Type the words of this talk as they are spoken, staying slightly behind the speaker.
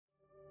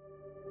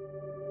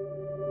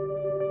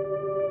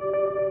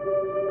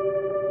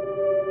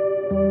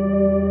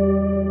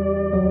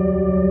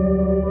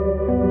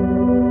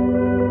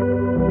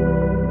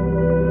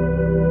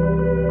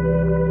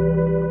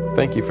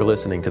Thank you for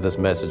listening to this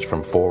message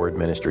from Forward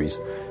Ministries.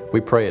 We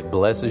pray it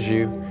blesses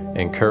you,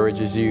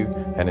 encourages you,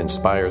 and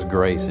inspires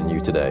grace in you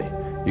today.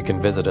 You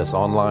can visit us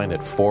online at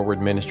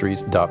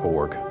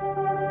forwardministries.org.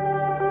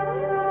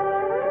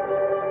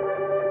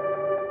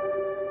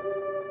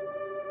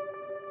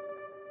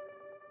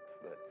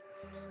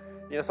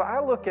 So I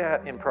look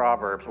at in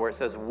Proverbs where it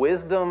says,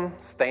 wisdom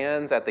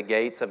stands at the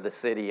gates of the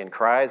city and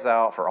cries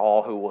out for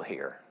all who will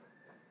hear.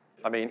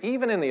 I mean,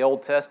 even in the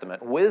Old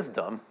Testament,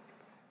 wisdom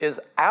is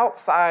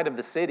outside of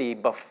the city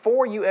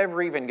before you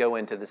ever even go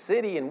into the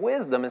city, and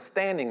wisdom is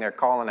standing there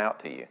calling out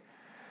to you.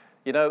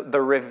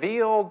 The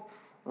revealed,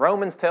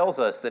 Romans tells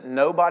us that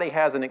nobody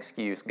has an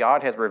excuse.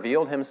 God has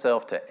revealed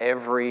himself to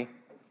every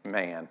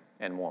man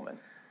and woman.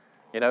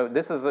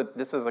 This is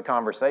a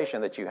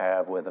conversation that you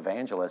have with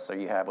evangelists, or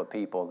you have with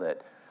people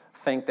that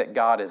think that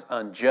God is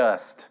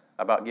unjust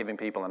about giving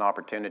people an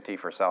opportunity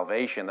for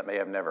salvation that may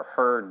have never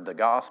heard the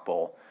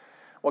gospel.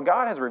 Well,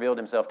 God has revealed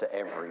himself to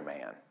every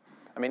man.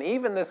 I mean,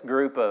 even this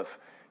group of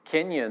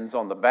Kenyans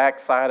on the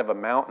backside of a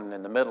mountain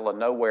in the middle of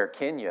nowhere,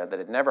 Kenya, that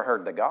had never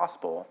heard the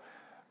gospel,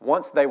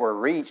 once they were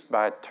reached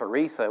by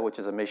Teresa, which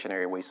is a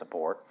missionary we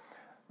support,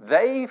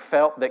 they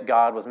felt that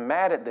God was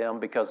mad at them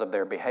because of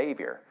their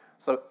behavior.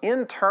 So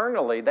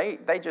internally,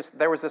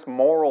 there was this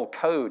moral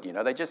code,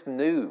 they just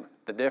knew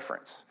the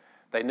difference.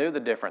 They knew the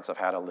difference of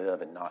how to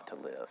live and not to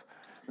live.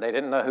 They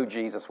didn't know who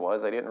Jesus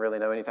was. They didn't really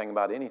know anything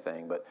about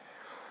anything,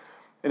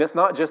 and it's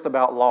not just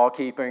about law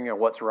keeping or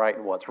what's right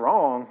and what's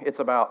wrong. It's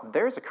about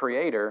there's a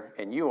creator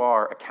and you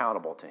are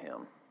accountable to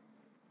him.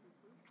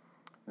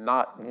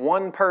 Not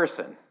one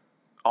person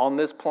on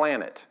this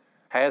planet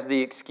has the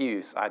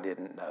excuse, I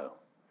didn't know.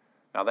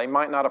 Now, they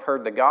might not have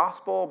heard the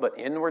gospel, but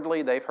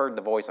inwardly they've heard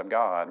the voice of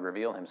God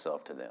reveal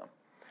himself to them.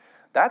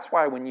 That's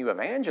why when you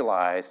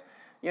evangelize,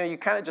 you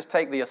kind of just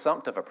take the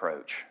assumptive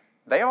approach.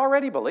 They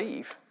already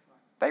believe.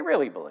 They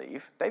really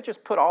believe. They've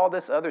just put all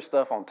this other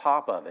stuff on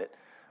top of it,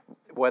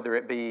 whether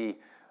it be,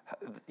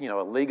 a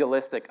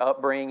legalistic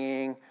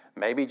upbringing,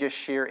 maybe just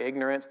sheer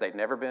ignorance, they've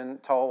never been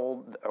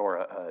told,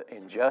 or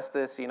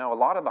injustice. A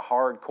lot of the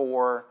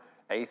hardcore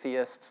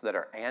atheists that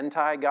are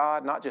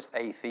anti-God, not just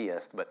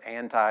atheist, but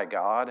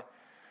anti-God,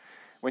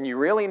 when you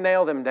really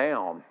nail them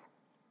down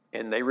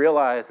and they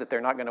realize that they're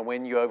not going to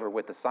win you over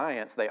with the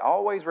science, they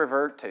always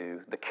revert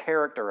to the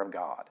character of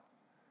God.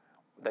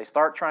 They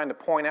start trying to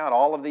point out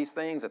all of these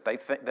things that they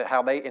think, that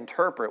how they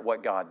interpret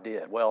what God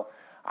did. Well,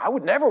 I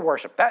would never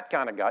worship that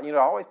kind of God. It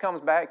always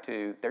comes back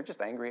to they're just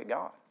angry at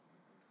God.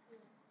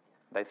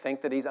 They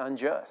think that he's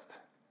unjust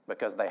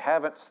because they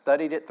haven't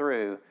studied it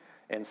through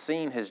and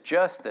seen his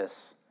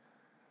justice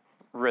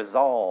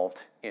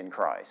resolved in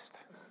Christ.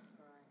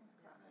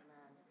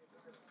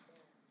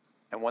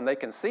 And when they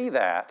can see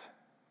that,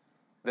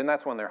 then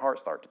that's when their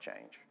hearts start to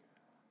change.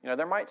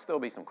 There might still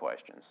be some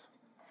questions.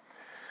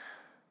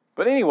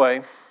 But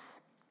anyway,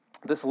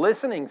 this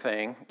listening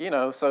thing,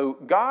 so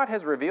God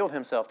has revealed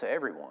himself to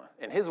everyone,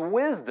 and his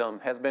wisdom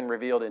has been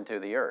revealed into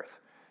the earth.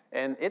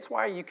 And it's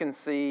why you can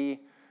see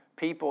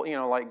people,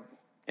 like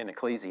in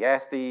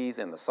Ecclesiastes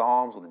and the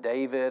Psalms with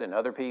David and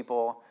other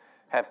people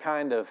have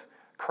kind of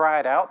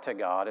cried out to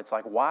God. It's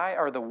like, why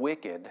are the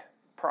wicked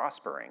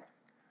prospering?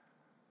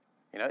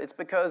 It's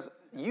because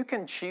you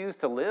can choose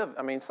to live.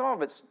 I mean, some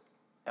of it's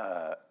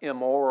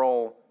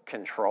immoral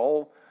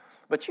control.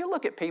 But you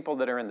look at people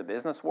that are in the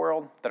business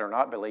world that are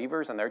not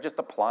believers and they're just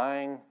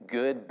applying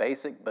good,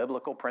 basic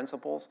biblical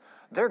principles,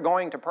 they're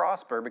going to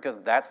prosper because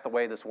that's the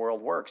way this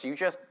world works. You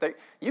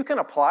can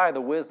apply the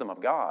wisdom of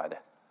God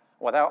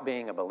without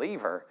being a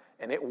believer,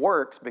 and it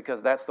works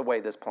because that's the way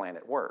this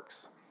planet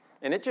works.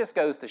 And it just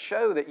goes to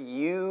show that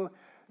you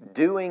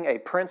doing a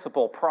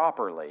principle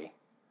properly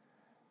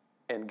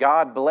and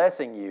God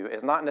blessing you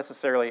is not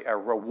necessarily a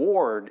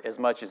reward as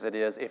much as it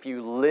is if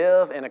you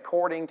live in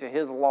according to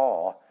his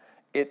law.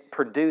 It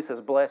produces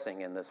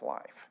blessing in this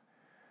life.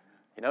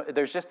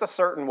 There's just a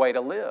certain way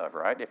to live,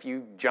 right? If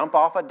you jump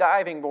off a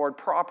diving board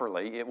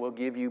properly, it will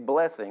give you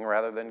blessing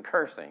rather than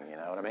cursing, you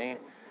know what I mean?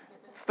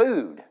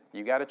 Food,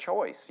 you got a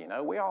choice,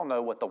 We all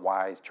know what the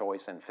wise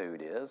choice in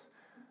food is,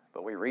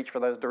 but we reach for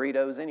those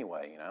Doritos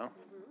anyway,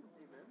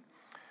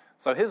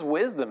 So his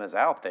wisdom is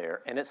out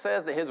there, and it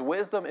says that his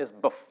wisdom is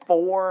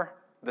before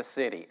the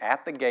city,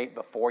 at the gate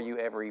before you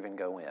ever even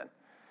go in.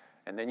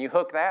 And then you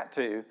hook that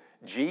to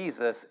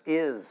Jesus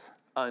is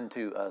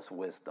unto us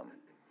wisdom.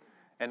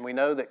 And we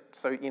know that,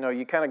 so,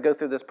 you kind of go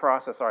through this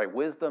process. All right,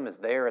 wisdom is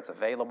there. It's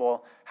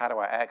available. How do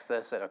I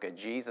access it? Okay,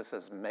 Jesus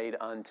has made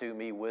unto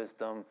me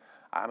wisdom.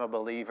 I'm a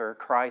believer.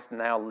 Christ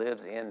now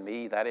lives in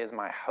me. That is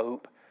my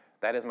hope.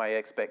 That is my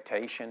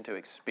expectation to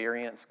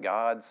experience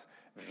God's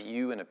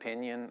view and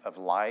opinion of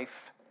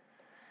life.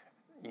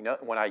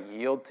 When I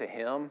yield to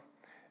him,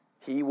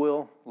 he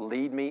will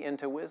lead me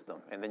into wisdom.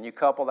 And then you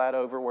couple that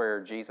over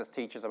where Jesus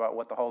teaches about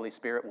what the Holy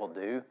Spirit will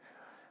do.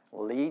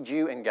 Lead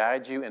you and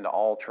guide you into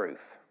all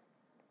truth.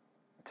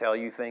 Tell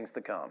you things to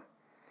come.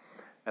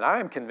 And I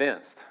am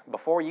convinced,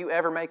 before you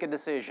ever make a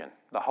decision,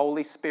 the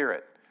Holy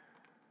Spirit,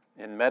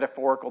 in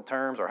metaphorical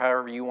terms or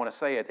however you want to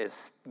say it,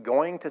 is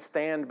going to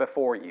stand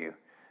before you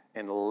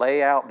and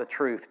lay out the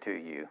truth to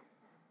you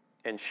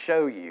and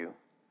show you,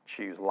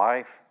 choose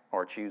life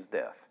or choose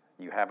death.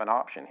 You have an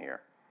option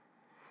here.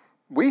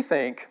 We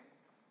think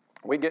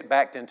we get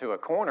backed into a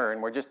corner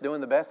and we're just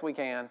doing the best we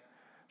can,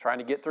 trying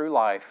to get through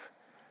life,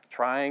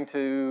 trying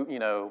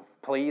to,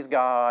 please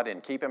God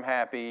and keep Him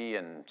happy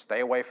and stay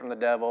away from the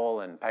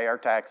devil and pay our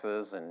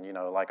taxes and,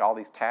 like all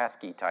these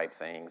tasky type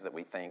things that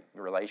we think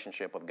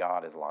relationship with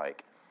God is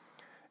like.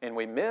 And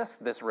we miss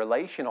this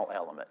relational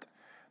element.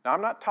 Now,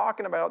 I'm not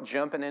talking about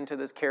jumping into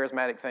this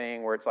charismatic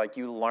thing where it's like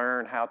you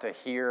learn how to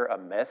hear a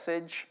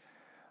message,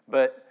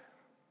 but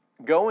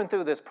going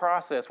through this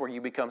process where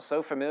you become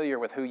so familiar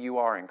with who you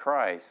are in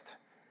Christ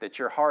that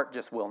your heart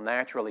just will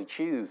naturally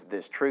choose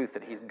this truth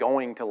that He's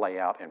going to lay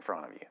out in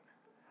front of you.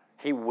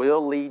 He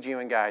will lead you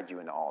and guide you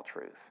into all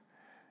truth.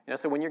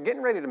 So when you're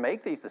getting ready to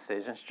make these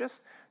decisions,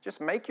 just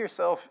make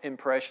yourself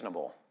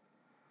impressionable.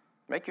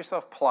 Make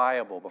yourself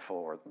pliable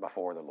before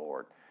the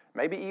Lord.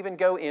 Maybe even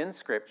go in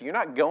Scripture. You're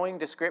not going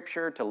to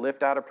Scripture to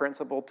lift out a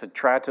principle, to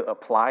try to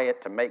apply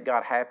it, to make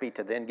God happy,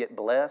 to then get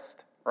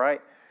blessed,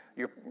 right?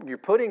 You're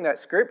putting that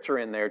Scripture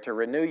in there to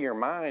renew your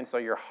mind so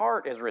your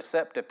heart is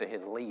receptive to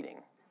His leading.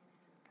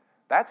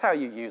 That's how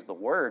you use the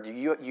Word.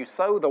 You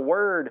sow the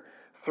Word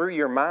through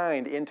your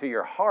mind into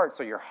your heart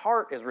so your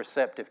heart is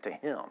receptive to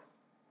Him.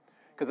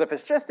 Because if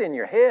it's just in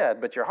your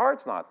head but your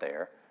heart's not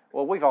there,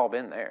 well, we've all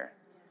been there.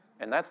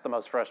 And that's the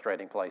most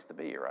frustrating place to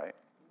be, right?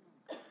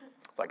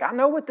 It's like, I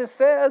know what this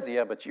says.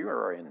 Yeah, but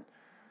you're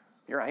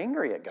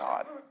angry at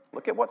God.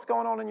 Look at what's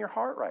going on in your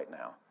heart right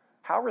now.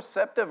 How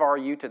receptive are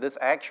you to this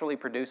actually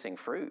producing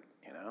fruit,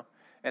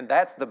 And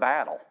that's the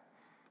battle.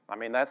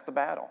 That's the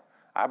battle.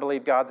 I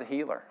believe God's a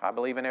healer. I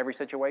believe in every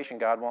situation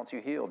God wants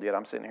you healed. Yet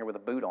I'm sitting here with a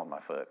boot on my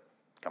foot,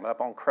 coming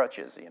up on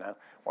crutches,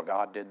 Well,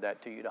 God did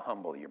that to you to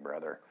humble you,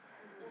 brother.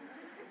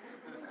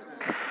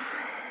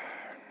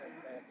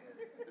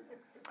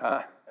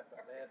 Huh?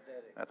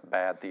 That's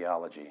bad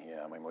theology.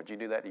 Yeah, would you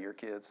do that to your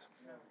kids?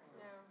 No.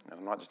 And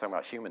I'm not just talking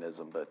about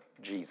humanism, but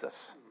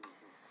Jesus.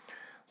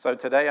 So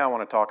today I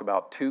want to talk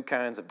about two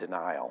kinds of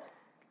denial.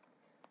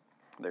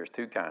 There's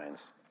two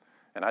kinds.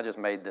 And I just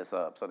made this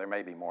up, so there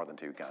may be more than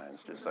two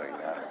kinds, just so you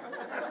know.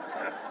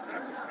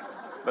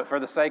 But for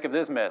the sake of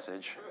this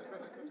message,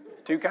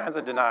 two kinds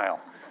of denial.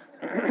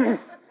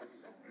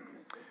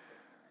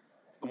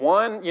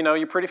 One,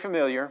 you're pretty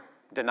familiar,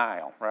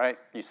 denial, right?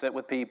 You sit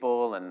with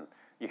people and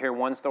you hear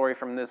one story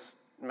from this,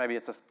 maybe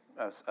it's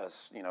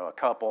a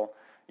couple.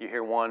 You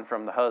hear one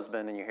from the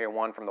husband and you hear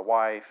one from the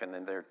wife, and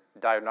then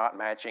they're not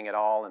matching at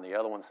all, and the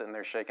other one's sitting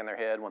there shaking their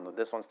head when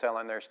this one's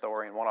telling their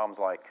story, and one of them's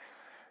like,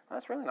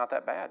 that's really not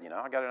that bad,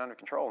 I got it under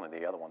control. And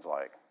the other one's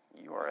like,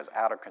 you are as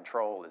out of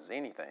control as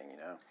anything,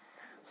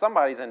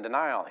 Somebody's in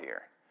denial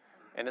here.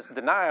 And it's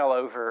denial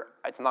over,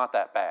 it's not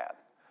that bad.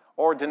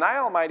 Or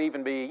denial might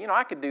even be,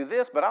 I could do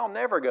this, but I'll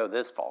never go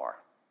this far.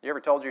 You ever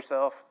told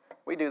yourself,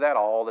 we do that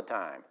all the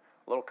time.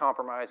 A little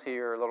compromise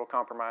here, a little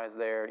compromise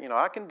there.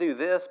 I can do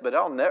this, but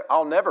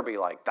I'll never be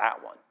like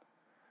that one.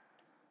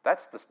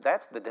 That's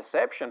the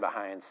deception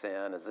behind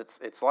sin, is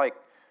it's like,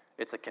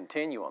 it's a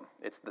continuum.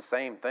 It's the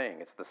same thing.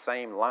 It's the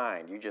same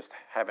line. You just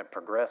haven't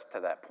progressed to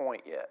that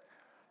point yet.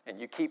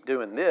 And you keep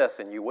doing this,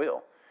 and you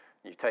will.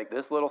 You take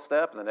this little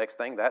step, and the next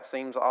thing, that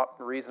seems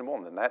reasonable,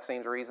 and then that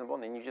seems reasonable,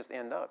 and then you just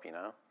end up,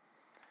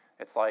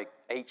 It's like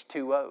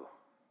H2O.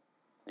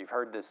 You've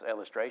heard this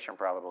illustration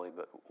probably,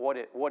 but what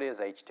is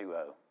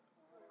H2O?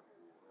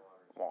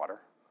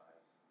 Water.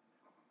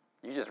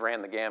 You just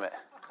ran the gamut.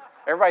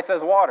 Everybody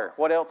says water.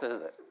 What else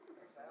is it?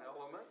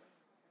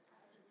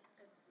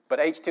 But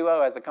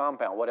H2O as a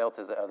compound, what else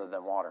is it other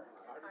than water?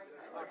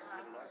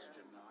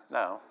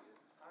 No.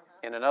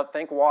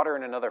 Think water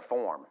in another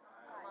form.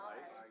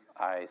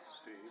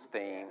 Ice,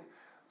 steam.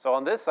 So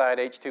on this side,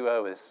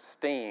 H2O is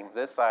steam.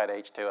 This side,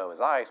 H2O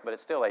is ice, but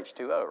it's still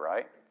H2O,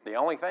 right? The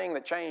only thing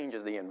that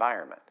changes is the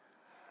environment.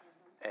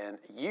 And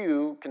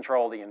you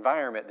control the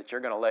environment that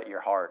you're going to let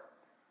your heart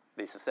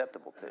be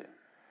susceptible to.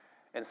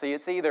 And see,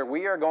 it's either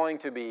we are going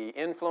to be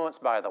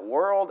influenced by the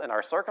world and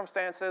our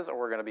circumstances, or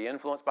we're going to be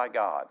influenced by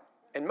God.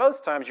 And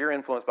most times you're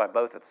influenced by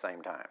both at the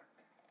same time.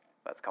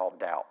 That's called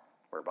doubt.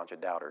 We're a bunch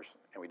of doubters,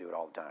 and we do it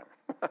all the time.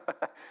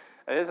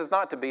 And this is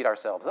not to beat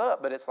ourselves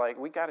up, but it's like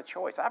we got a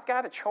choice. I've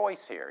got a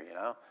choice here,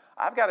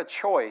 I've got a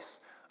choice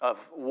of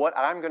what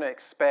I'm going to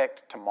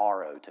expect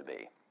tomorrow to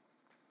be.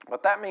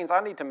 But that means I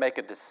need to make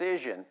a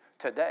decision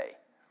today.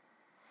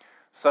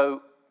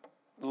 So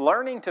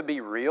learning to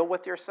be real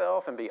with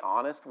yourself and be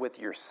honest with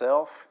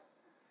yourself,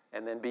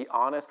 and then be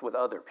honest with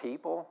other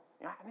people.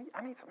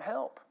 I need some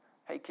help.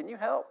 Hey, can you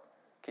help?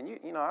 Can you,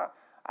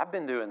 I've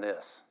been doing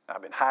this.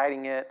 I've been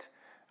hiding it,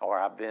 or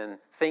I've been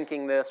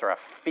thinking this, or I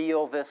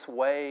feel this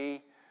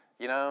way.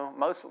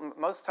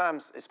 Most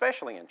times,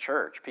 especially in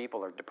church,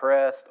 people are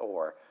depressed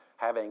or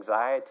have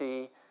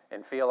anxiety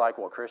and feel like,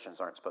 well,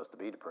 Christians aren't supposed to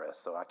be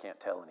depressed, so I can't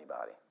tell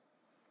anybody.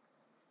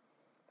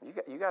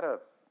 You got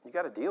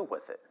to deal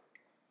with it.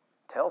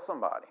 Tell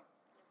somebody.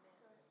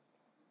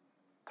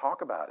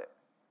 Talk about it.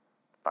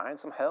 Find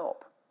some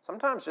help.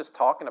 Sometimes just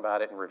talking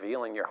about it and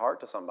revealing your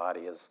heart to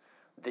somebody is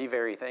the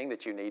very thing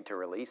that you need to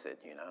release it,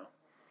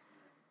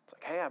 It's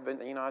like, hey,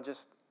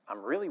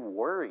 I'm really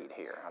worried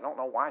here. I don't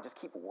know why. I just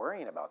keep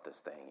worrying about this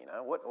thing,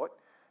 What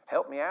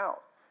help me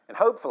out? And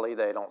hopefully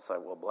they don't say,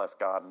 well, bless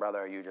God,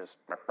 brother, you just,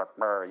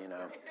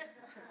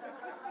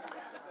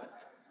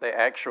 They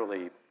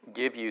actually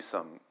give you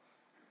some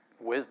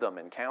wisdom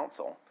and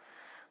counsel.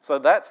 So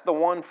that's the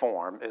one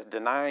form, is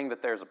denying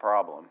that there's a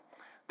problem.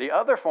 The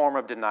other form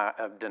of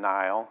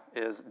denial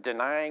is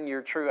denying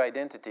your true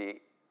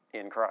identity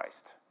in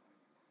Christ.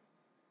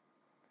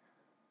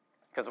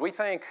 Because we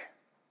think,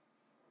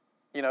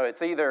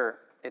 it's either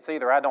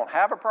I don't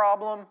have a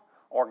problem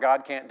or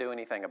God can't do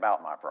anything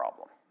about my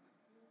problem.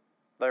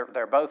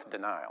 They're both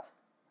denial.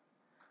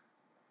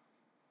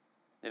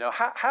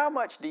 How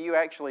much do you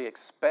actually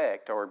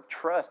expect or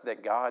trust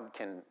that God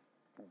can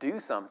do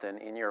something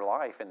in your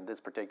life in this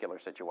particular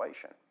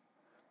situation?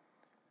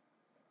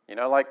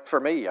 Like for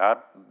me, I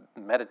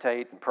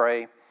meditate and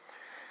pray,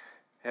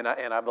 and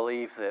I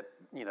believe that,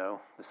 the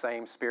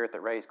same Spirit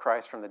that raised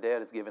Christ from the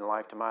dead is giving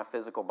life to my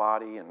physical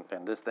body, and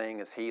this thing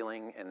is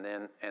healing, and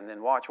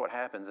then watch what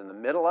happens. In the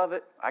middle of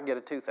it, I get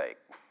a toothache.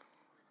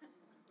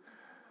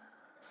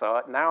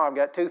 So now I've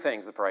got two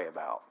things to pray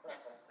about.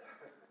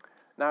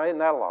 Now, isn't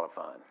that a lot of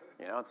fun?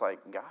 It's like,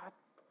 God,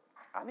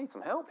 I need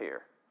some help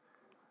here.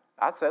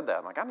 I said that.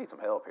 I'm like, I need some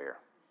help here.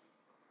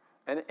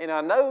 And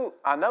I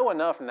know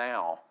enough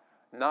now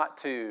not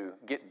to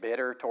get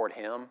bitter toward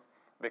Him,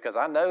 because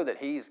I know that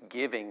He's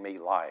giving me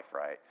life,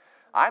 right?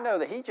 I know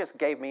that He just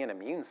gave me an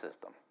immune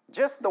system.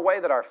 Just the way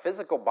that our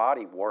physical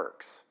body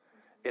works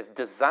is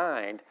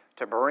designed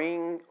to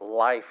bring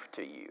life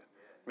to you.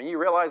 I mean, you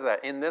realize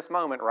that in this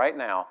moment right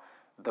now,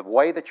 the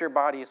way that your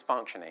body is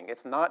functioning,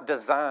 it's not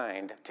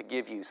designed to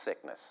give you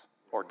sickness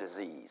or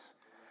disease.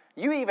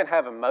 You even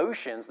have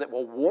emotions that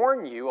will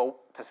warn you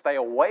to stay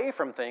away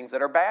from things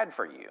that are bad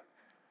for you.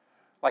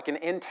 Like an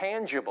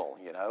intangible,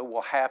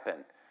 will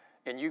happen,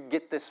 and you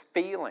get this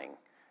feeling,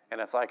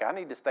 and it's like, I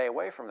need to stay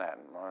away from that.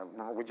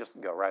 And we just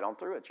go right on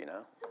through it,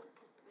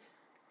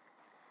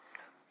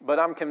 But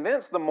I'm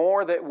convinced the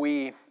more that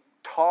we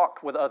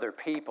talk with other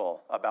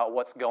people about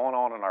what's going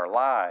on in our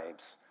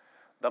lives,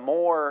 the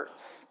more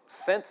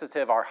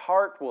sensitive our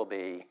heart will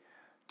be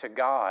to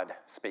God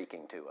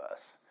speaking to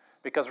us.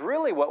 Because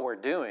really what we're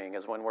doing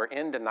is, when we're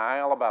in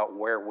denial about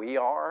where we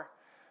are,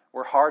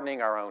 we're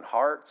hardening our own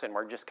hearts, and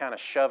we're just kind of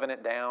shoving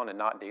it down and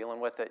not dealing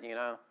with it,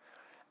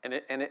 And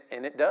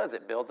it does.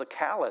 It builds a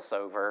callus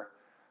over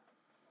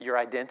your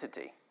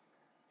identity.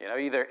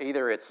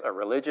 Either it's a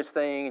religious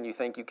thing and you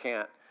think you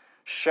can't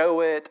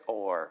show it,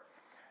 or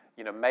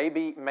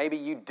maybe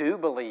you do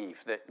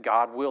believe that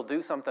God will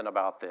do something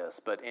about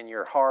this, but in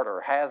your heart, or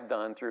has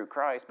done through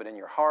Christ, but in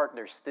your heart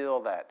there's still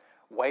that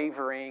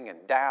wavering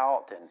and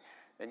doubt, and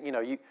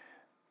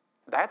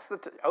that's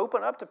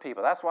open up to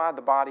people. That's why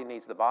the body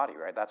needs the body,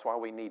 right? That's why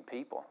we need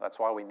people. That's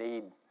why we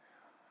need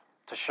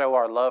to show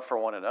our love for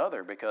one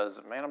another,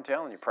 because, man, I'm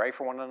telling you, pray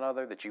for one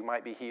another that you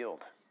might be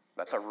healed.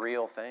 That's a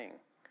real thing.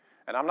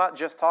 And I'm not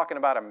just talking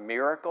about a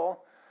miracle.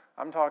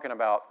 I'm talking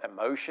about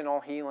emotional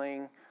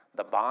healing,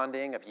 the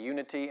bonding of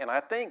unity. And I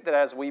think that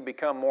as we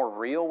become more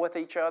real with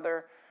each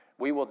other,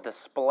 we will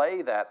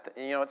display that.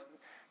 It's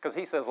because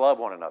He says, love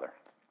one another.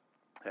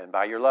 And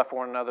by your love for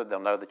one another, they'll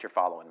know that you're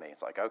following me.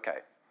 It's like, okay,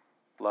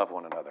 love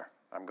one another.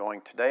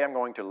 Today I'm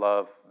going to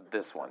love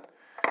this one.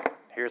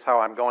 Here's how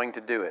I'm going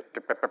to do it.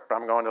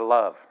 I'm going to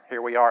love.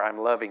 Here we are, I'm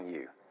loving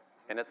you.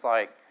 And it's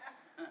like,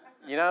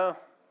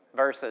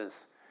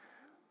 versus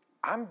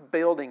I'm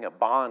building a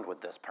bond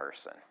with this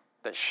person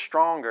that's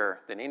stronger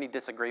than any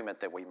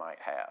disagreement that we might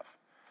have.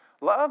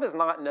 Love is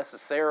not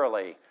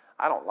necessarily,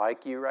 I don't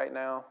like you right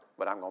now,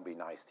 but I'm going to be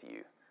nice to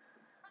you.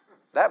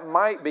 That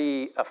might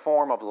be a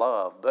form of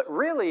love, but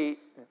really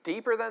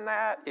deeper than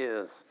that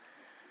is,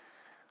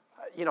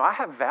 I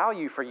have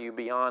value for you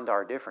beyond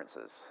our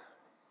differences.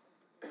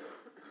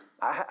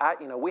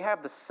 We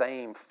have the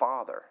same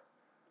Father.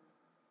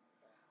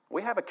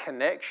 We have a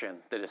connection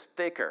that is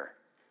thicker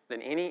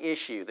than any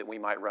issue that we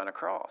might run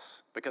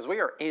across, because we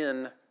are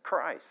in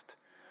Christ.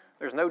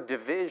 There's no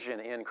division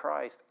in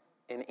Christ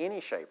in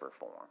any shape or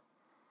form.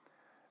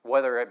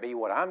 Whether it be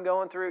what I'm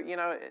going through,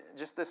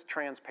 just this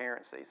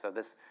transparency. So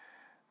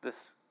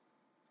this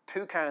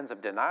two kinds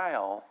of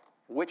denial,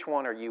 which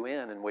one are you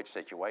in which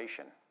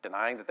situation?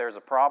 Denying that there's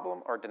a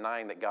problem, or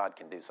denying that God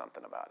can do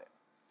something about it?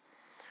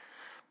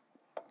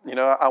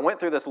 I went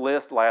through this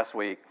list last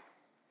week,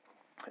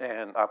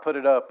 and I put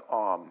it up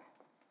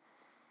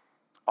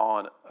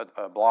on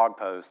a blog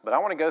post, but I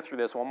want to go through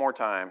this one more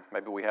time.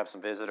 Maybe we have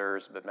some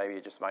visitors, but maybe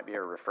it just might be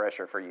a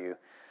refresher for you.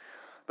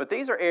 But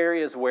these are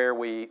areas where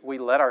we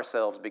let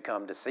ourselves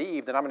become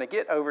deceived, and I'm going to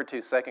get over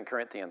to 2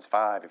 Corinthians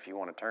 5 if you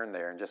want to turn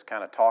there, and just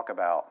kind of talk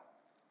about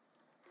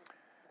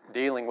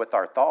dealing with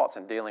our thoughts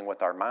and dealing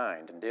with our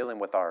mind and dealing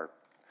with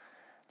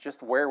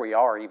just where we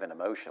are even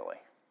emotionally,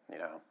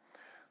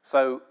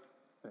 So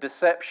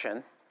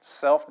deception,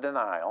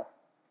 self-denial,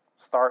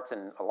 starts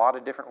in a lot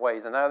of different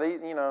ways. And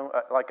now,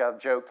 like I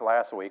joked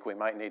last week, we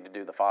might need to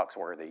do the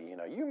Foxworthy,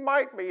 you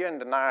might be in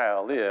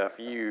denial if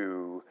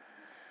you,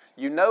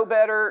 You know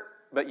better,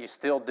 but you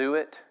still do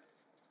it,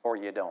 or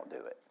you don't do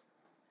it,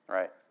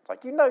 right? It's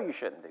like you know you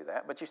shouldn't do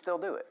that, but you still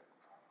do it.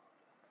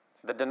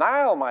 The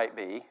denial might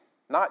be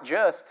not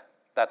just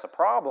that's a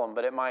problem,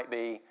 but it might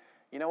be,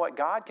 you know what,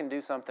 God can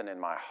do something in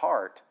my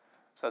heart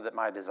so that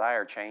my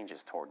desire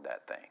changes toward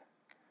that thing.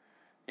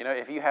 You know,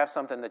 if you have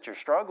something that you're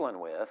struggling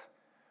with,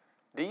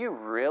 do you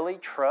really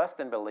trust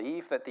and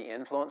believe that the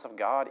influence of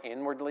God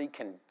inwardly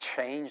can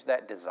change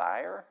that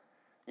desire?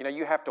 You know,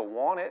 you have to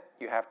want it.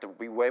 You have to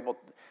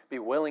be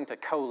willing to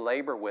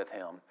co-labor with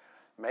Him.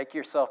 Make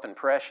yourself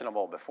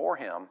impressionable before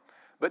Him.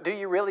 But do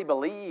you really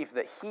believe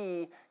that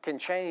He can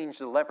change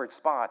the leopard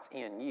spots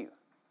in you?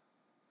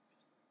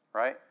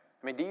 Right?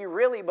 I mean, do you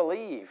really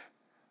believe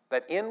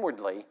that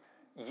inwardly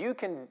you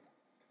can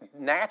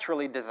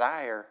naturally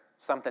desire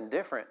something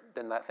different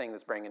than that thing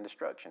that's bringing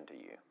destruction to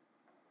you?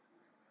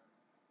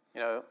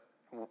 You know,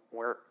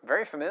 we're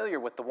very familiar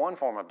with the one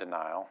form of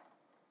denial.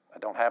 I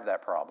don't have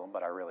that problem,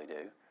 but I really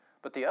do.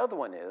 But the other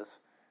one is,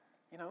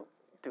 you know,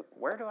 do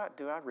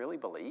I really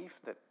believe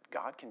that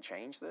God can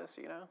change this,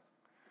 you know?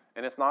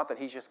 And it's not that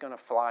He's just going to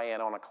fly in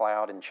on a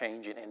cloud and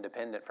change it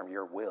independent from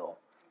your will.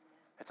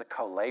 It's a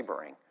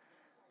co-laboring,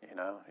 you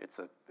know.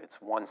 It's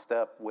one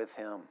step with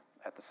Him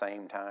at the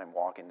same time,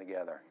 walking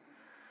together.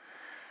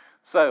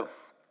 So,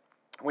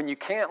 when you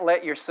can't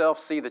let yourself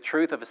see the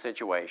truth of a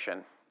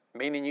situation,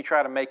 meaning you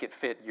try to make it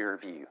fit your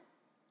view.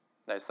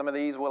 Now, some of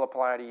these will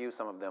apply to you,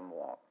 some of them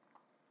won't.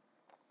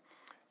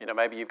 You know,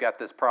 maybe you've got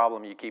this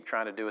problem, you keep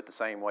trying to do it the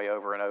same way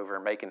over and over,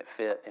 making it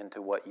fit into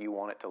what you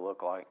want it to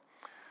look like.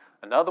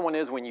 Another one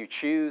is when you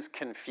choose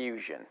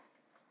confusion.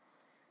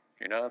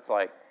 You know, it's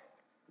like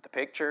the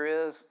picture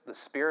is the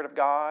Spirit of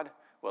God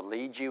will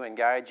lead you and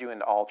guide you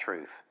into all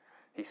truth.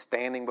 He's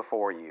standing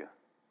before you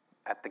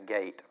at the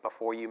gate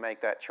before you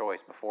make that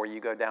choice, before you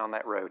go down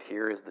that road.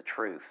 Here is the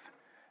truth.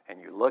 And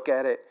you look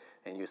at it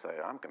and you say,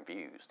 I'm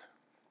confused.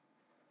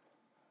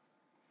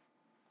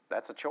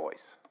 That's a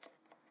choice.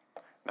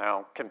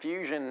 Now,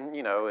 confusion,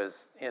 you know,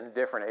 is in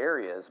different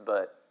areas,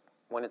 but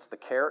when it's the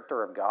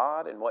character of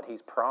God and what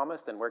He's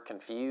promised and we're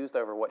confused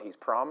over what He's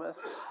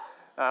promised,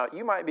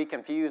 you might be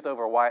confused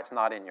over why it's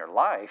not in your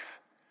life,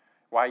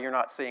 why you're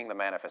not seeing the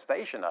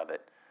manifestation of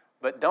it,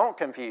 but don't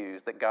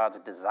confuse that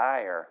God's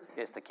desire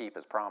is to keep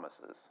His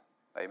promises.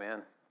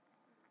 Amen?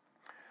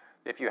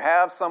 If you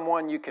have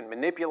someone you can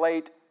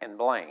manipulate and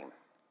blame,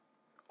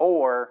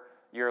 or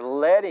you're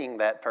letting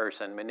that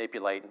person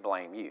manipulate and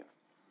blame you.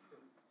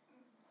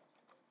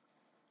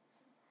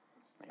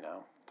 You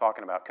know,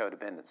 talking about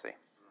codependency.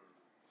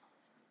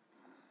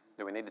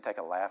 Do we need to take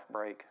a laugh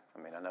break?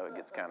 I mean, I know it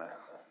gets kind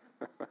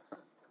of...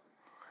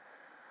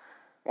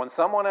 When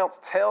someone else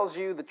tells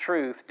you the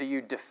truth, do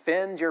you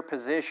defend your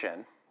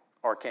position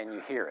or can you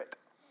hear it?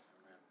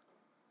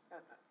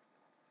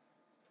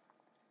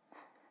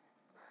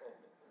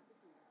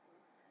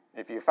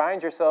 If you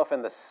find yourself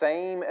in the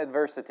same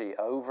adversity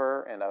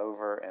over and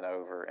over and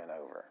over and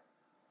over,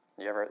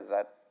 does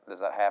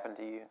that happen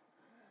to you?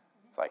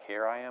 It's like,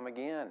 here I am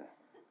again.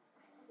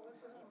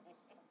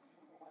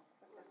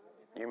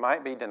 You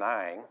might be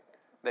denying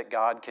that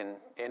God can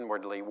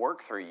inwardly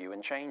work through you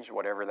and change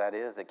whatever that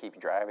is that keeps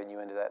driving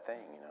you into that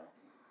thing, you know.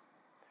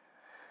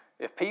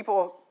 If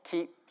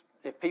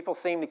people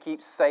seem to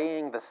keep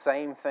saying the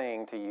same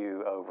thing to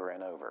you over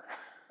and over,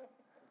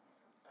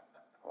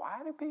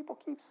 why do people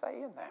keep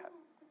saying that?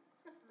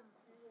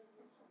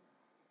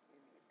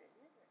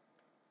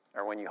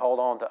 Or when you hold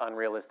on to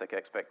unrealistic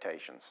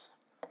expectations.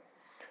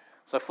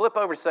 So flip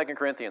over to 2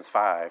 Corinthians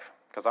 5,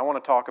 because I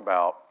want to talk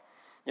about,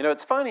 you know,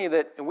 it's funny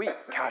that we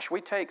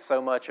take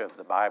so much of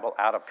the Bible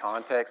out of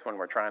context when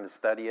we're trying to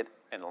study it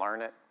and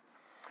learn it.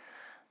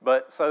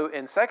 But so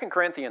in 2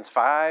 Corinthians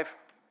 5,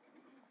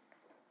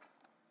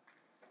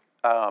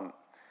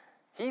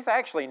 he's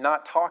actually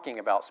not talking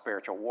about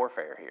spiritual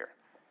warfare here.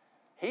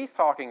 He's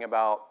talking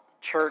about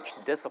church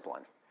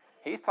discipline.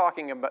 He's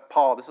talking about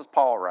Paul, this is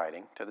Paul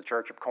writing to the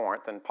church of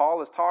Corinth, and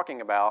Paul is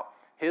talking about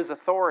his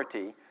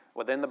authority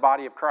within the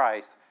body of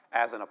Christ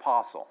as an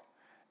apostle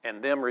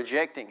and them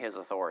rejecting his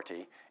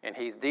authority, and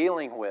he's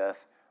dealing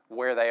with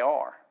where they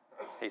are.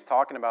 He's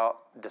talking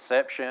about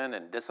deception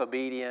and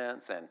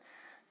disobedience, and,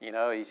 you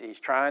know, he's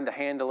trying to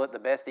handle it the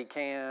best he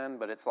can,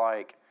 but it's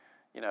like,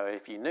 you know,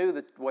 if you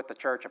knew what the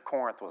church of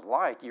Corinth was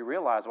like, you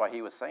realize why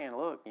he was saying,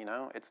 look, you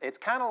know, it's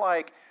kind of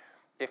like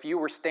if you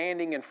were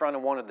standing in front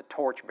of one of the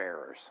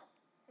torchbearers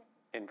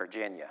in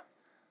Virginia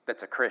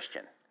that's a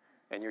Christian,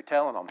 and you're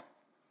telling them,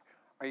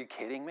 are you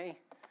kidding me?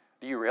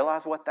 Do you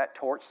realize what that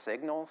torch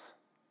signals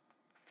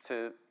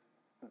to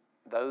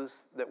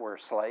those that were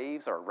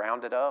slaves or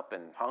rounded up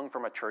and hung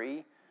from a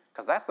tree?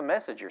 Because that's the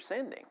message you're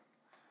sending.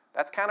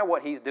 That's kind of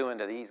what he's doing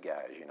to these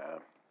guys, you know.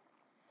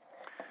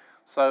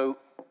 So,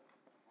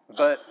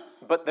 but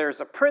there's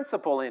a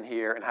principle in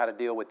here in how to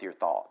deal with your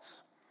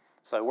thoughts.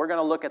 So we're going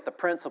to look at the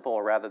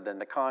principle rather than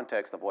the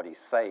context of what he's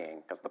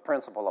saying, because the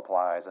principle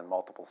applies in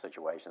multiple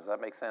situations. Does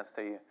that make sense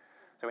to you?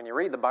 So when you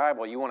read the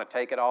Bible, you want to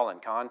take it all in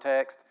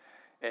context,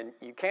 and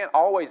you can't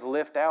always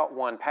lift out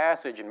one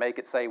passage and make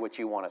it say what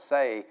you want to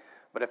say,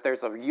 But if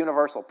there's a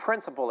universal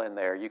principle in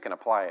there, you can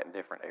apply it in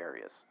different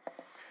areas.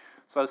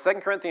 So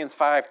 2 Corinthians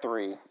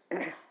 5:3,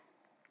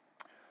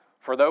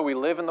 for though we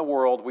live in the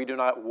world, we do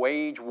not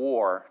wage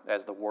war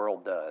as the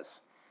world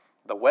does.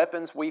 The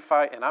weapons we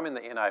fight, and I'm in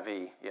the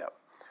NIV, yep.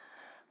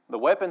 The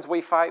weapons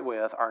we fight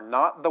with are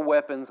not the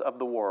weapons of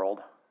the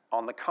world.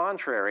 On the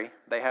contrary,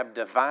 they have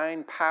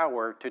divine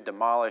power to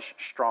demolish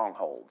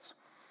strongholds.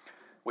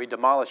 We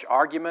demolish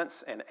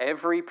arguments and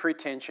every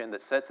pretension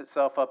that sets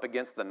itself up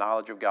against the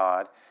knowledge of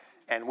God,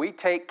 and we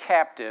take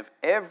captive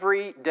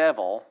every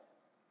devil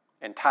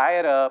and tie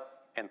it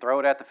up and throw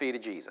it at the feet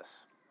of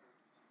Jesus.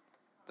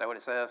 Is that what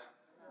it says?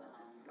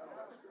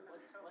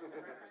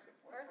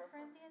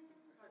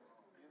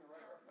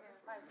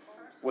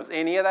 Was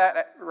any of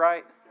that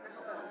right?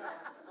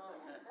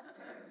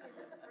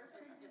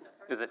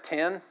 Is it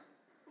 10?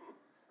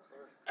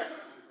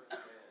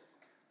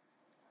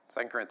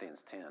 2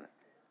 Corinthians 10.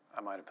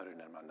 I might have put it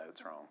in my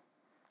notes wrong.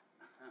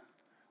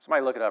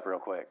 Somebody look it up real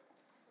quick.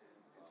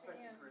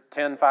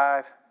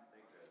 10:5.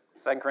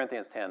 2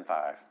 Corinthians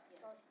 10:5.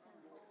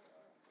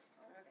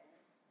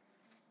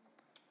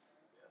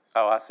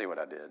 Oh, I see what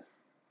I did.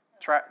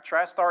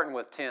 Try starting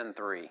with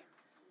 10:3.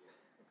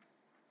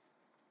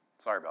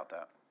 Sorry about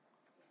that.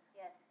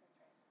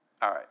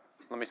 All right.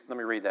 Let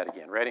me read that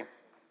again. Ready?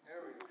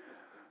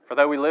 For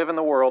though we live in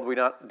the world, we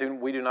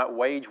do not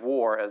wage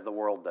war as the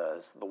world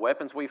does. The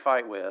weapons we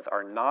fight with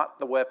are not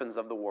the weapons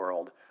of the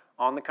world.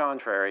 On the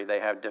contrary, they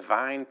have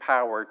divine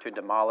power to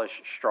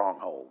demolish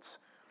strongholds.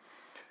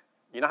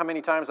 You know how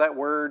many times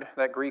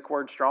that Greek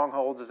word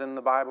strongholds is in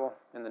the Bible,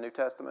 in the New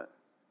Testament?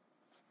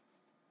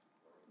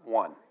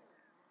 1.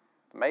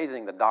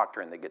 Amazing the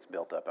doctrine that gets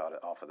built up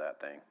off of that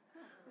thing.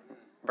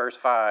 Verse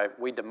 5,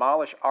 we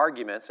demolish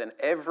arguments and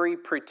every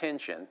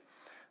pretension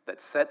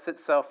that sets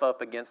itself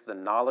up against the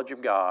knowledge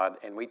of God,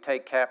 and we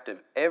take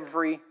captive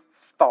every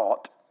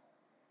thought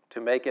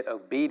to make it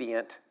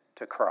obedient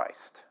to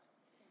Christ.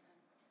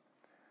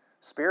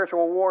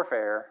 Spiritual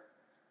warfare,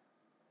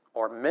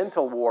 or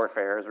mental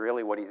warfare is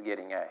really what he's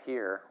getting at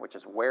here, which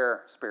is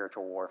where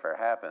spiritual warfare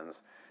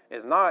happens,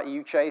 is not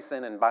you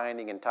chasing and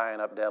binding and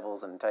tying up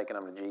devils and taking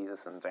them to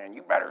Jesus and saying,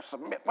 you better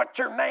submit. What's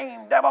your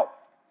name, devil?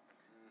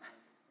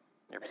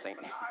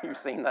 You've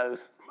seen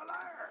those?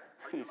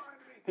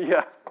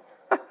 Yeah.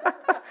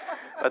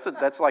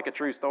 That's like a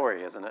true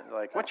story, isn't it?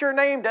 Like, what's your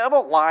name,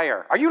 devil?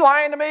 Liar. Are you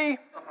lying to me?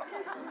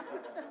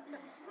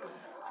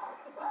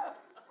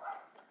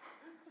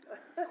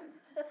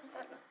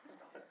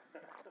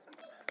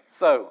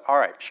 So, all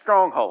right,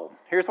 stronghold.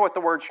 Here's what the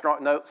word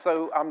strong. No,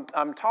 so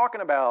I'm talking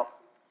about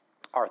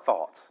our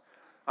thoughts.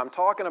 I'm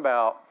talking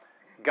about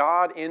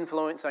God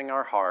influencing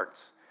our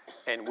hearts,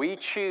 and we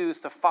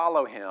choose to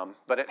follow Him,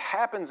 but it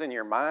happens in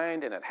your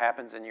mind and it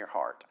happens in your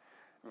heart.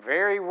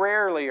 Very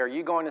rarely are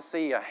you going to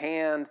see a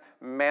hand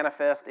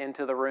manifest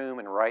into the room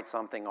and write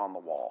something on the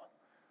wall.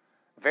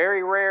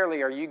 Very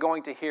rarely are you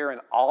going to hear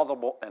an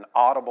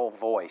audible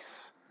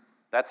voice.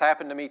 That's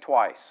happened to me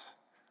twice.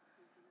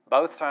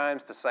 Both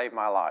times to save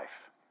my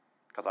life.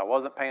 Because I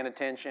wasn't paying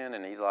attention,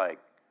 and he's like,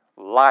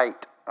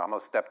 light. I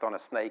almost stepped on a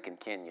snake in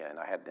Kenya, and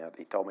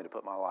he told me to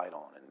put my light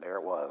on, and there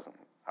it was, and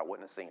I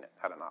wouldn't have seen it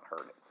had I not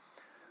heard it.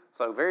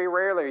 So very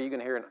rarely are you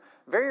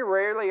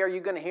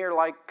going to hear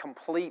like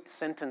complete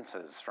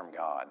sentences from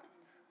God.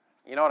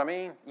 You know what I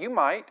mean? You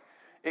might.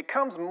 It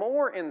comes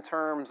more in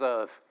terms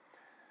of,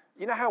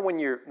 you know how when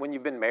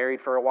you've been married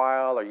for a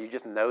while, or you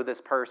just know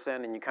this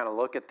person and you kind of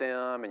look at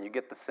them and you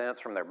get the sense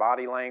from their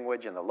body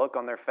language and the look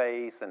on their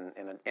face, and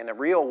in a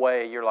real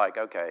way you're like,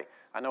 okay,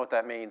 I know what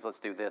that means. Let's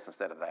do this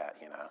instead of that,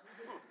 you know.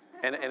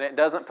 And it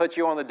doesn't put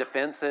you on the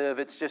defensive.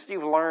 It's just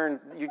you're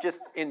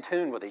just in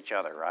tune with each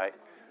other, right?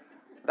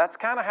 That's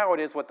kind of how it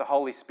is with the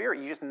Holy Spirit.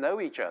 You just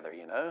know each other,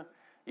 you know.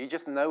 You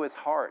just know His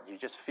heart. You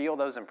just feel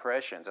those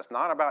impressions. It's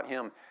not about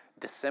Him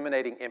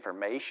disseminating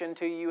information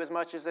to you as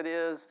much as it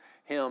is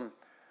Him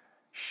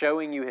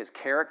showing you His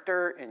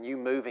character and you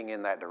moving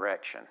in that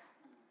direction.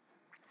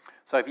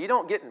 So if you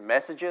don't get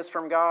messages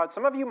from God,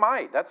 some of you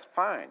might, that's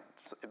fine.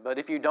 But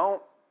if you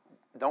don't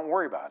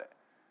worry about it.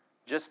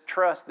 Just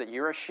trust that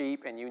you're a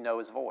sheep and you know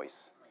His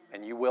voice,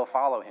 and you will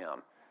follow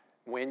Him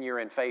when you're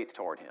in faith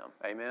toward Him.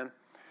 Amen?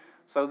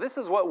 So this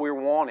is what we're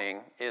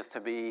wanting, is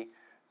to be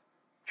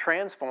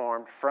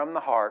transformed from the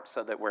heart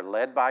so that we're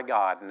led by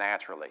God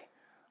naturally,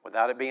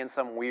 without it being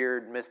some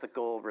weird,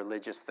 mystical,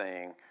 religious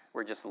thing.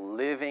 We're just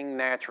living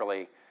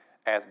naturally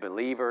as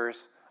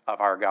believers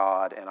of our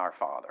God and our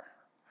Father.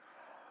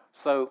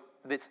 So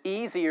it's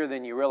easier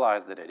than you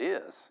realize that it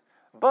is.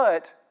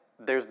 But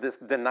there's this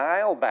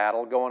denial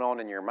battle going on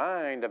in your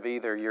mind of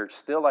either you're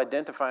still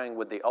identifying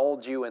with the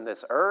old you in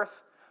this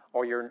earth,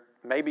 or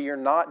maybe you're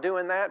not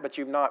doing that, but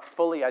you've not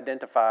fully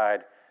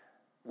identified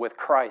with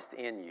Christ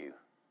in you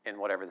in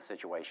whatever the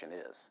situation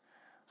is.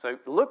 So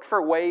look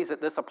for ways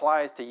that this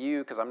applies to you,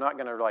 because I'm not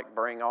going to like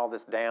bring all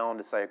this down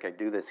to say, okay,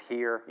 do this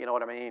here. You know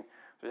what I mean?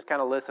 So just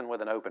kind of listen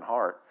with an open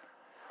heart.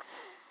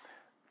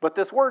 But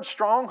this word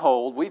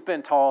stronghold, we've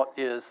been taught,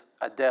 is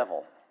a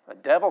devil. A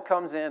devil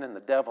comes in and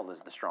the devil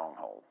is the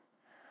stronghold.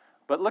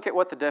 But look at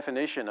what the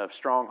definition of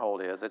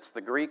stronghold is. It's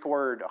the Greek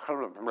word,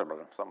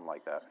 something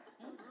like that.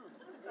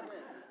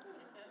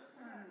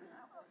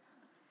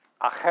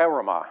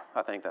 Acherima,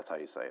 I think that's how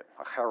you say it,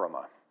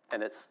 acherima.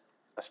 And it's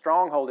a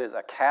stronghold is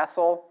a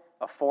castle,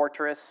 a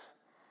fortress,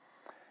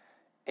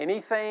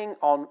 anything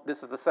on,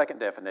 this is the second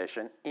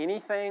definition,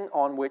 anything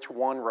on which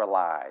one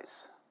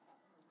relies.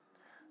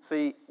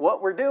 See,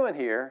 what we're doing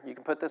here, you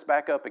can put this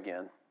back up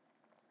again,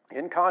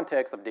 in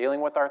context of dealing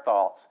with our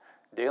thoughts,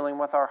 dealing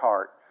with our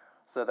heart,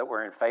 so that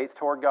we're in faith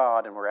toward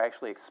God and we're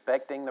actually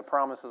expecting the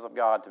promises of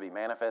God to be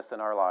manifest in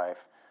our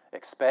life,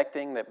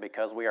 expecting that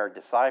because we are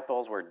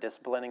disciples, we're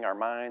disciplining our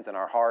minds and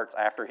our hearts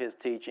after His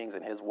teachings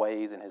and His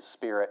ways and His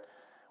Spirit.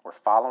 We're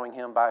following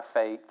Him by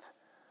faith.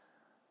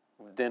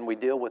 Then we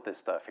deal with this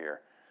stuff here.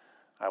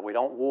 We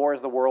don't war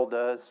as the world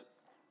does.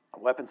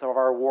 Weapons of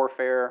our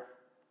warfare,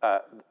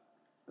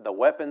 the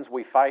weapons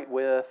we fight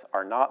with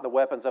are not the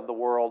weapons of the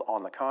world.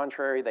 On the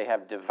contrary, they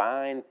have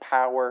divine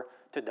power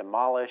to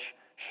demolish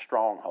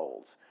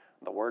strongholds.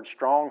 The word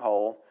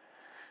stronghold,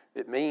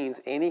 it means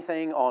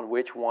anything on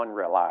which one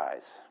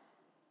relies.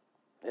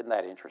 Isn't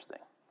that interesting?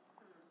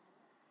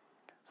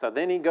 So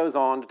then he goes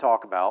on to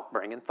talk about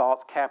bringing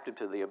thoughts captive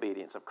to the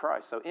obedience of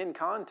Christ. So in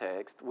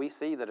context, we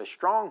see that a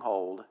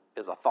stronghold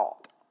is a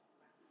thought.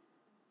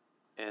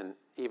 And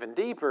even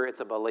deeper,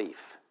 it's a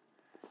belief.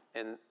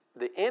 And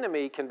the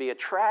enemy can be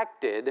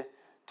attracted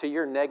to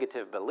your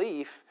negative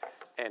belief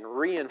and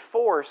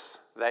reinforce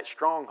that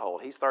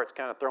stronghold. He starts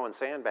kind of throwing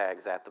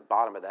sandbags at the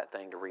bottom of that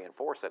thing to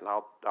reinforce it. And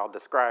I'll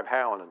describe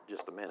how in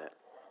just a minute.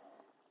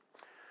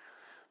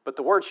 But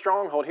the word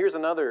stronghold, here's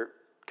another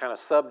kind of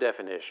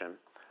sub-definition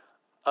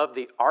of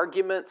the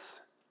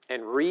arguments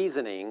and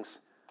reasonings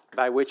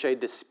by which a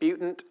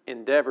disputant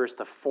endeavors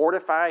to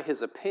fortify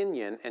his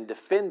opinion and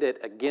defend it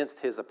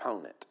against his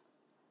opponent.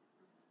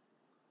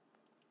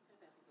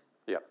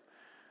 Yep.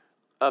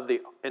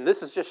 And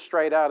this is just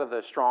straight out of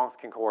the Strong's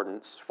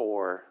Concordance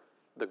for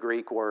the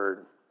Greek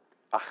word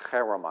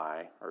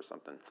acherimai or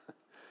something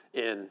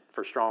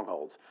for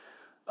strongholds.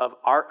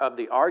 Of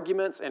the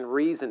arguments and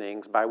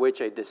reasonings by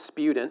which a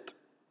disputant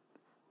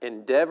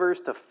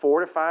endeavors to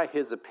fortify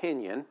his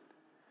opinion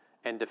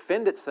and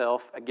defend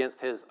itself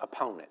against his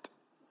opponent.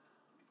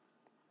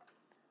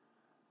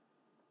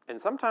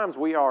 And sometimes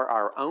we are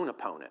our own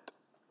opponent.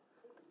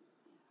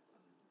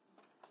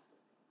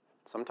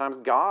 Sometimes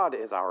God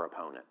is our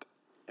opponent,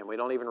 and we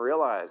don't even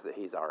realize that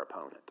He's our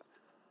opponent.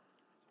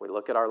 We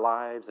look at our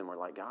lives and we're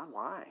like, God,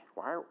 why?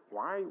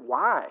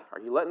 Why are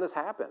you letting this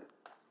happen?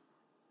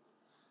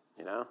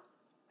 You know,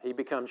 He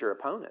becomes your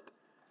opponent.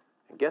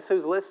 And guess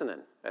who's listening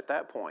at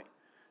that point?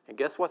 And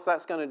guess what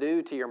that's going to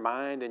do to your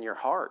mind and your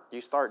heart? You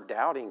start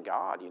doubting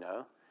God, you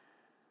know.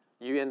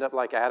 You end up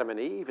like Adam and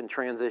Eve and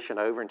transition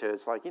over into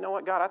it's like, you know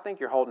what, God, I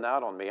think you're holding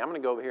out on me. I'm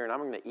going to go over here and I'm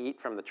going to eat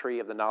from the tree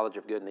of the knowledge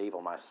of good and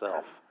evil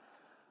myself.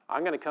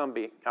 I'm going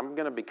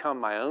to become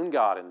my own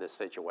God in this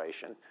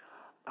situation.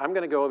 I'm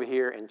going to go over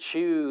here and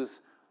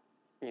choose,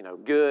 you know,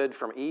 good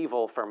from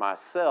evil for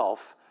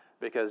myself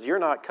because you're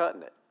not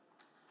cutting it.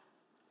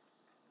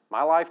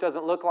 My life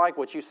doesn't look like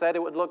what you said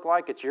it would look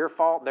like. It's your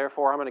fault.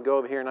 Therefore, I'm going to go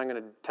over here and I'm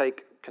going to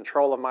take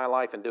control of my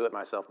life and do it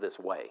myself this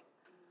way.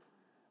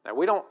 Now,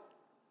 we don't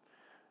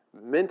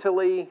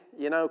mentally,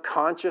 you know,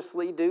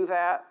 consciously do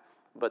that,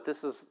 but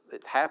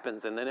it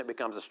happens and then it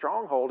becomes a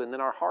stronghold and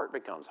then our heart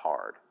becomes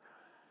hard.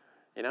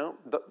 You know,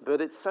 but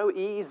it's so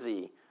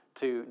easy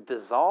to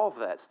dissolve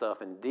that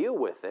stuff and deal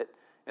with it,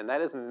 and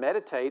that is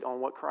meditate on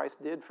what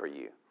Christ did for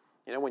you.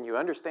 You know, when you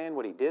understand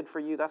what He did for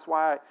you, that's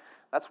why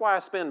I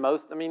spend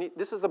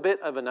this is a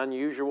bit of an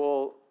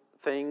unusual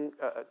thing,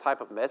 type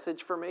of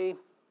message for me,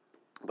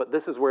 but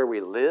this is where we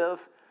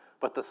live.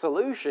 But the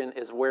solution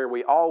is where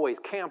we always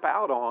camp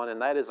out on, and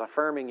that is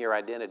affirming your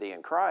identity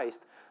in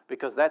Christ,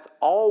 because that's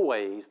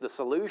always the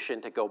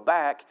solution to go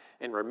back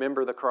and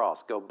remember the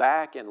cross. Go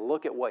back and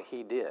look at what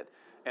He did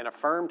and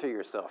affirm to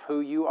yourself who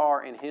you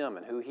are in Him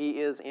and who He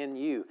is in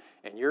you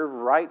and your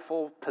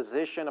rightful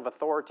position of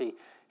authority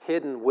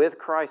hidden with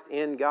Christ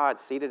in God,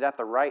 seated at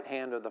the right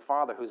hand of the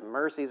Father, whose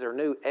mercies are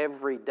new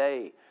every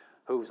day,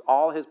 whose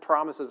all His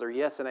promises are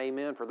yes and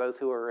amen for those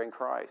who are in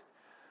Christ.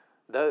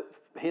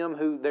 Him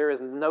who there is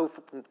no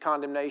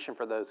condemnation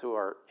for those who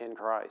are in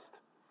Christ.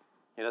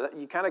 You know,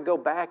 you kind of go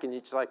back and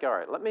you're just like, all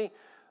right, let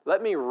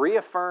me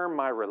reaffirm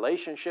my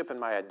relationship and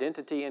my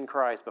identity in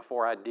Christ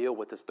before I deal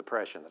with this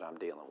depression that I'm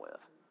dealing with.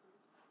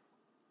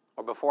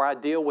 Or before I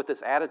deal with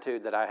this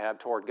attitude that I have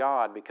toward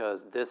God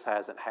because this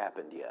hasn't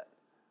happened yet.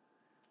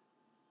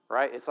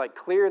 Right? It's like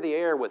clear the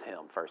air with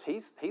Him first.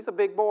 He's a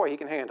big boy. He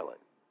can handle it.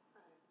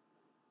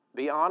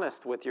 Be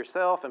honest with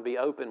yourself and be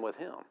open with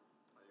Him.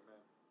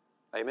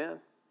 Amen?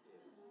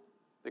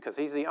 Because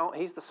He's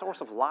the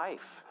source of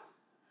life.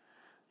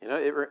 You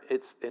know,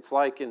 it's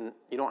like you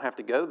don't have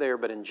to go there,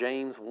 but in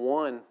James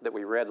 1 that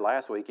we read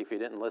last week, if you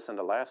didn't listen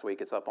to last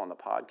week, it's up on the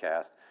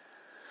podcast.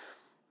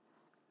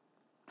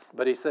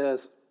 But he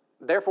says,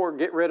 therefore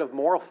get rid of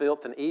moral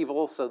filth and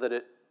evil so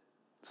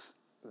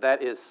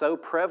that is so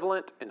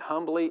prevalent, and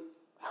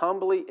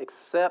humbly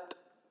accept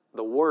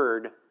the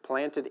word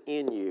planted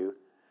in you,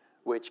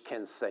 which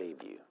can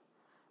save you.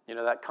 You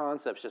know, that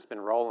concept's just been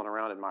rolling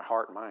around in my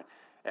heart and mind.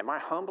 Am I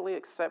humbly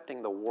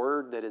accepting the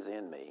word that is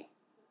in me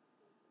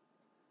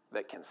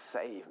that can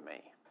save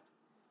me?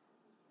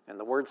 And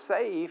the word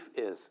save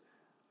is,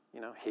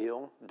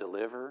 heal,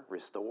 deliver,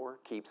 restore,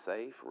 keep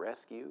safe,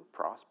 rescue,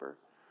 prosper.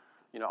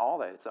 All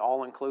that. It's an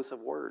all-inclusive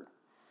word.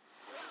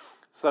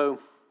 So,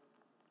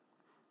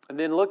 and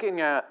then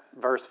looking at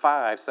verse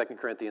 5, 2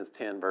 Corinthians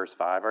 10, verse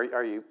 5,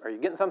 are you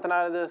getting something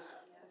out of this?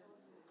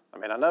 I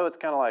mean, I know it's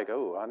kind of like,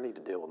 I need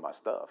to deal with my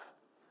stuff.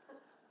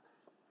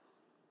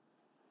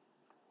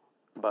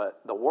 But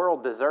the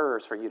world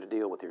deserves for you to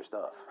deal with your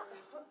stuff.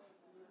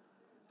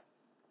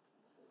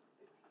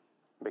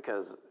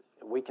 Because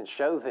we can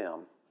show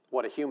them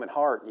what a human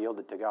heart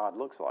yielded to God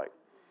looks like.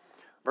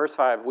 Verse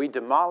 5, we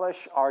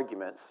demolish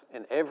arguments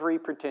and every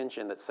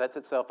pretension that sets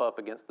itself up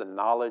against the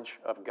knowledge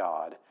of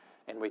God,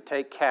 and we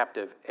take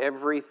captive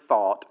every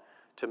thought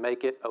to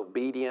make it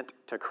obedient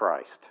to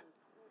Christ.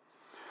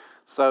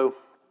 So,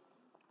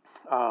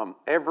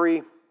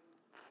 every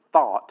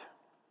thought,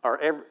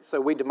 so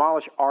we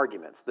demolish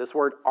arguments. This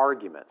word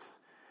arguments,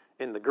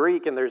 in the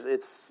Greek, and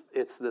it's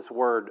this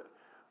word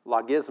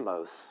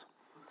logismos.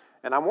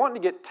 And I'm wanting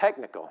to get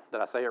technical.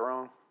 Did I say it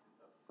wrong?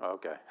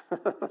 Okay.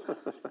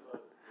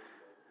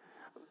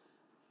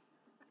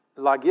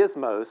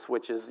 Logismos,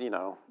 which is,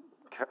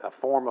 a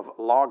form of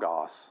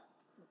logos.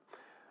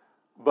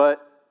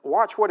 But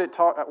watch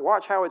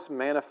how it's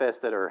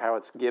manifested or how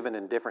it's given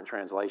in different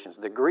translations.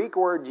 The Greek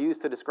word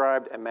used to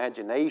describe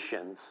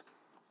imaginations,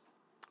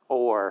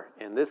 or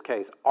in this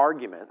case,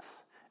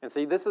 arguments. And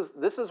see, this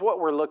is what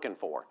we're looking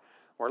for.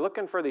 We're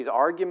looking for these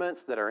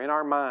arguments that are in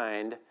our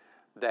mind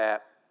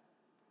that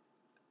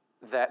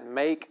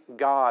make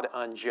God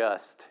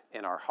unjust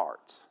in our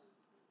hearts.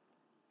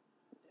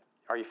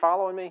 Are you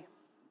following me?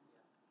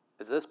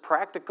 Is this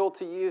practical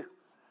to you?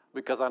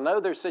 Because I know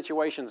there's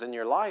situations in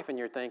your life and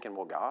you're thinking,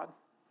 well, God,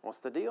 what's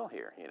the deal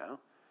here,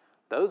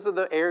 Those are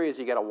the areas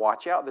you got to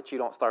watch out that you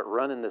don't start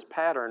running this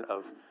pattern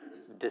of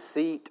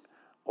deceit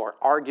or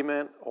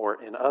argument,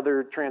 or in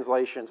other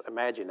translations,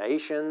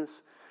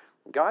 imaginations.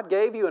 God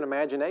gave you an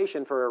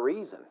imagination for a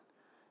reason.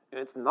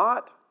 And it's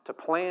not to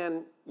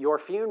plan your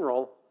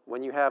funeral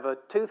when you have a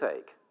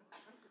toothache.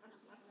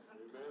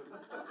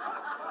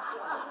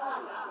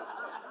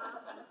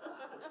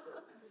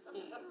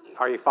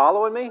 Are you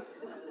following me?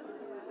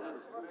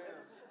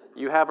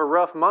 You have a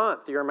rough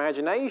month. Your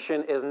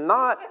imagination is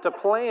not to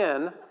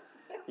plan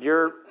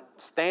your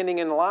standing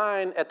in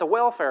line at the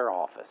welfare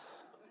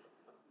office.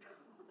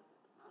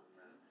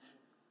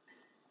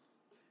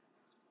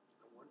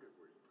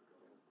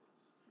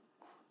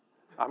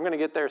 I'm going to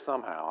get there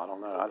somehow. I don't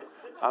know.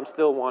 I'm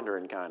still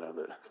wondering kind of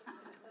it.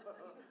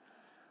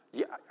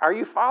 Yeah, are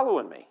you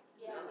following me?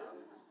 Yes.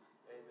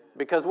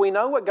 Because we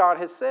know what God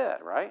has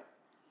said, right?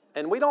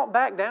 And we don't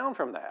back down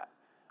from that.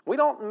 We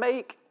don't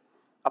make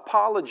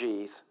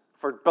apologies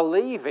for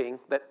believing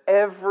that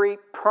every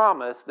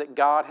promise that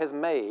God has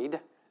made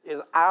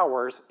is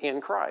ours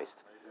in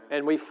Christ.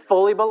 And we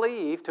fully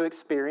believe to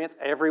experience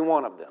every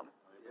one of them.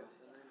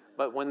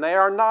 But when they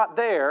are not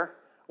there,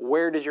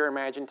 where does your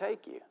imagination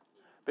take you?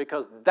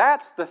 Because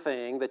that's the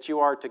thing that you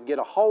are to get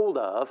a hold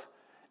of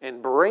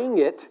and bring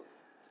it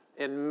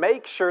and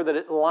make sure that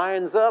it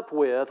lines up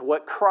with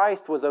what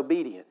Christ was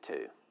obedient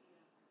to.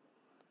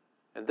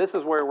 And this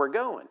is where we're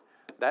going.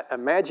 That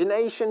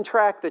imagination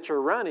track that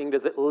you're running,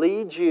 does it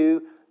lead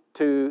you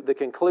to the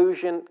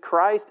conclusion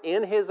Christ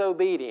in his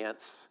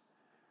obedience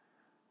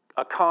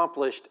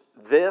accomplished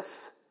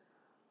this,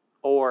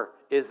 or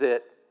is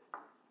it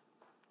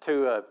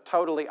to a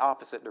totally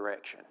opposite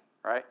direction,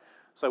 right?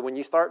 So when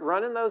you start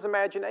running those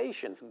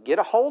imaginations, get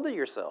a hold of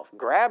yourself,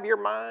 grab your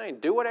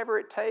mind, do whatever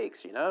it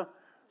takes,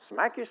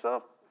 smack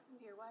yourself.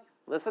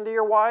 Listen to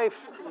your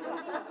wife.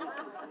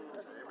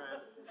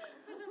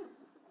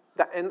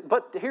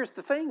 But here's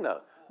the thing,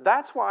 though.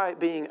 That's why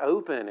being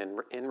open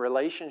in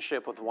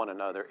relationship with one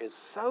another is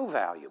so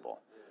valuable.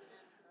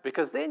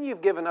 Because then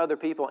you've given other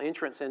people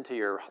entrance into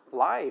your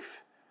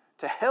life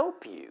to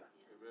help you.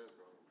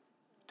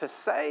 To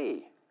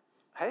say,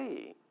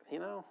 hey,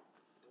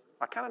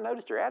 I kind of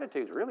noticed your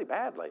attitude's really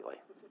bad lately.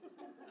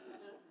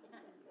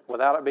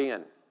 Without it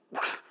being,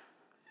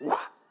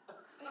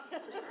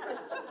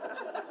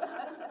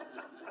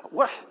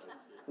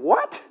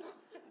 what?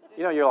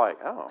 You're like,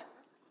 oh.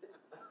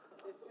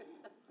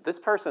 This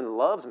person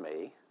loves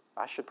me.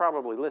 I should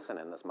probably listen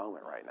in this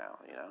moment right now,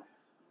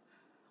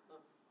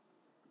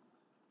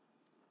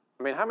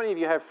 I mean, how many of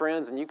you have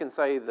friends and you can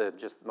say the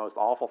just most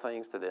awful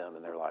things to them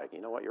and they're like,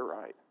 you know what, you're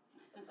right.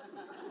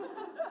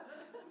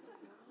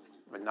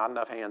 But not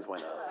enough hands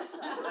went up.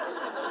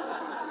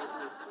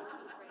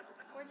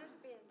 Or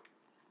just being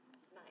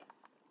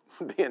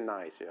nice. Being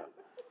nice, yeah.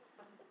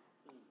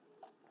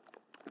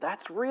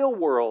 That's real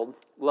world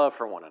love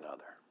for one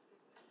another.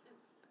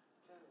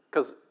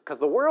 Because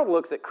the world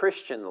looks at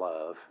Christian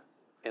love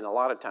in a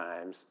lot of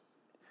times,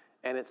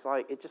 and it's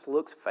like, it just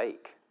looks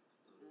fake.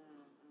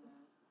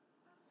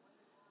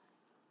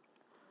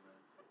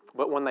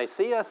 But when they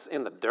see us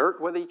in the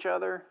dirt with each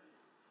other,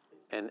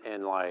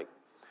 and like,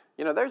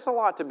 you know, there's a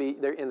lot to be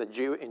there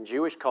in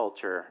Jewish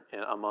culture,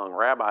 among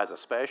rabbis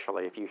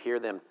especially. If you hear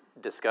them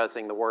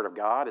discussing the Word of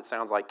God, it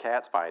sounds like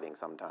cats fighting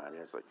sometimes.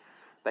 It's like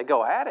they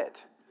go at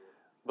it,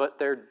 but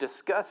they're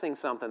discussing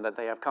something that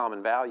they have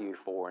common value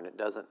for, and it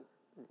doesn't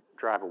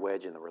drive a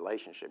wedge in the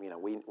relationship. You know,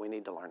 we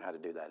need to learn how to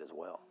do that as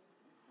well.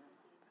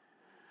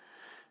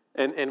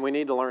 And we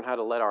need to learn how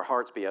to let our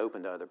hearts be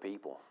open to other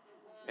people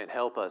and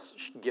help us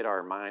get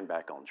our mind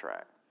back on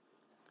track.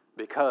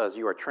 Because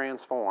you are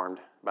transformed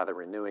by the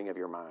renewing of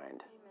your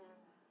mind,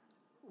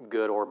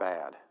 good or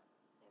bad.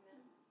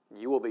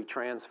 You will be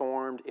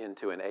transformed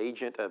into an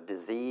agent of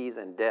disease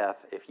and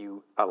death if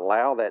you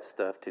allow that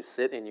stuff to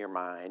sit in your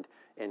mind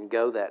and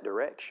go that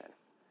direction.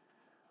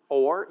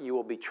 Or you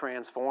will be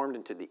transformed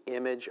into the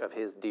image of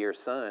His dear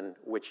Son,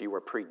 which you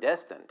were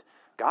predestined.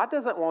 God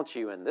doesn't want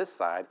you in this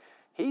side.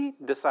 He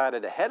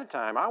decided ahead of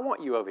time, I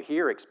want you over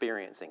here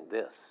experiencing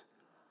this.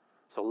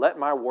 So let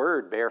my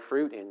word bear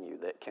fruit in you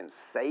that can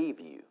save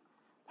you.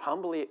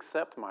 Humbly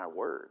accept my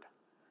word.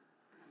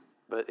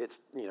 But it's,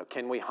 you know,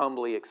 can we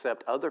humbly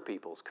accept other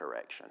people's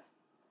correction?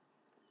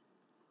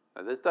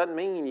 Now, this doesn't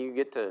mean you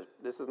get to,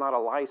 this is not a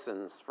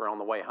license for on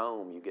the way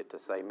home you get to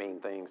say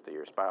mean things to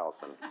your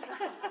spouse. And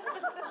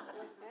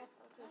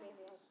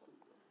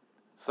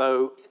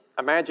so,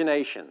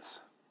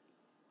 imaginations,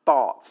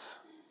 thoughts,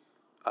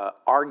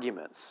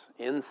 arguments,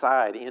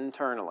 inside,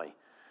 internally.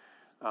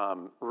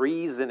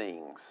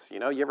 Reasonings. You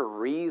know, you ever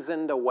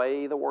reasoned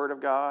away the Word of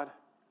God?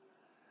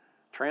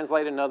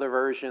 Translated in other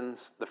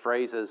versions, the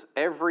phrase is,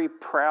 every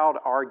proud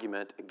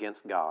argument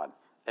against God,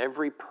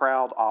 every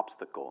proud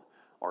obstacle,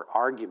 or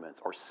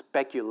arguments, or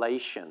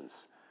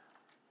speculations.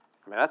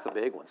 I mean, that's a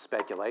big one,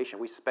 speculation.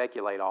 We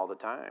speculate all the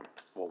time.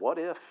 Well, what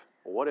if?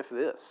 Well, what if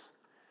this?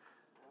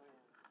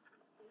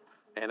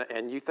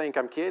 And you think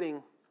I'm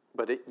kidding,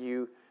 but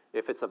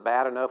if it's a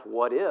bad enough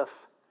what if,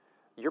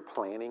 you're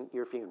planning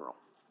your funeral.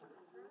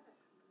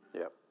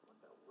 Yep.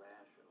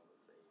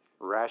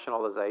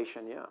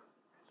 Rationalization, yeah.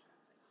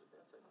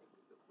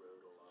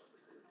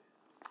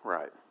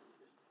 Right.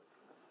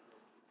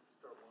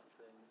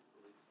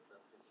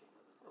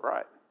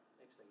 Right.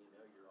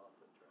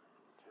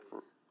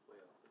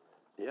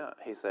 Yeah,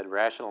 he said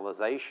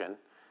rationalization,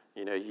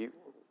 you know, you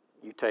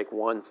take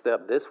one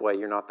step this way,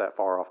 you're not that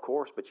far off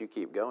course, but you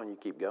keep going,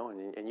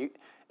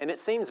 and it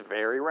seems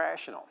very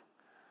rational.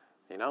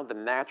 You know, the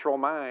natural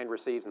mind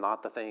receives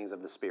not the things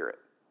of the Spirit.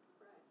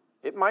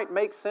 It might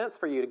make sense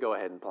for you to go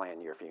ahead and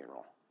plan your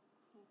funeral.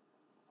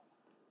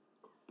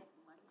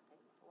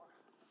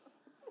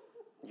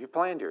 You've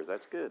planned yours,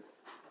 that's good.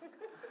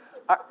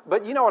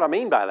 But you know what I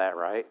mean by that,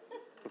 right?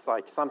 It's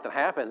like something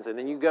happens and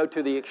then you go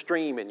to the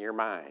extreme in your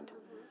mind.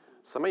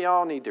 Some of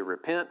y'all need to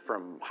repent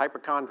from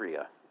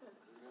hypochondria.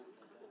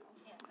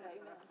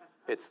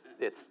 It's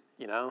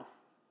you know,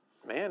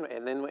 man,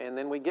 and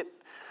then we get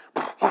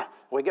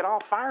all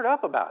fired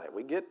up about it.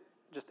 We get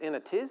just in a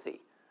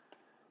tizzy.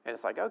 And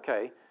it's like,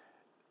 okay,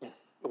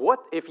 what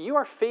if you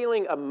are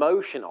feeling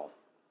emotional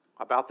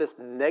about this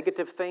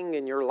negative thing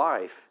in your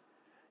life,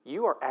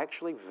 you are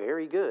actually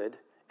very good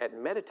at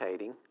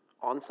meditating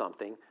on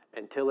something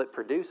until it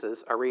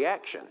produces a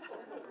reaction.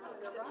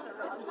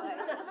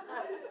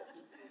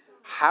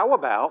 How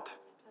about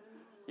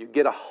you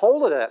get a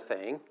hold of that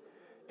thing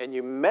and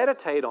you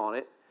meditate on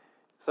it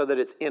so that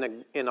it's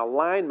in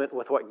alignment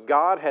with what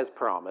God has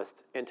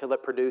promised until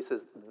it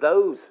produces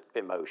those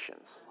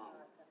emotions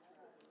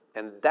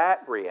and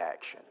that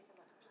reaction.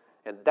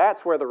 And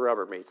that's where the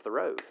rubber meets the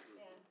road.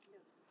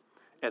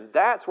 And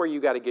that's where you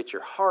got to get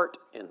your heart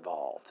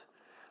involved.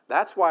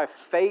 That's why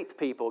faith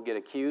people get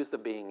accused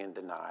of being in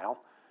denial,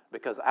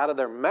 because out of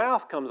their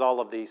mouth comes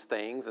all of these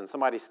things, and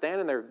somebody's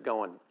standing there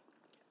going,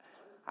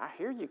 I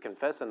hear you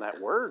confessing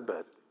that word,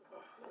 but,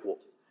 well,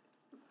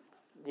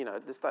 you know,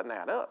 this doesn't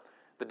add up.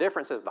 The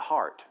difference is the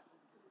heart,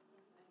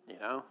 you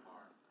know?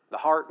 The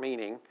heart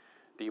meaning,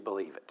 do you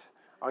believe it?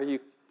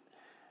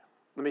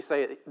 Let me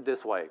say it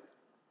this way.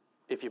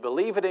 If you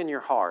believe it in your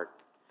heart,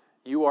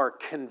 you are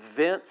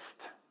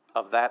convinced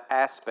of that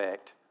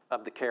aspect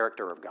of the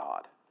character of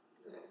God.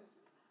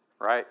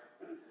 Right?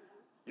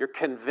 You're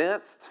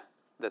convinced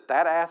that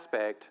that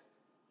aspect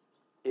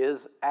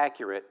is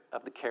accurate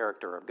of the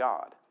character of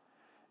God.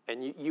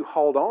 And you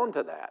hold on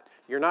to that.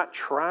 You're not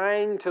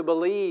trying to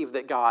believe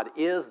that God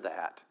is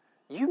that.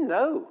 You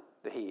know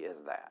that He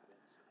is that.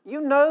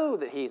 You know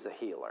that He's a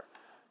healer.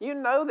 You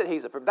know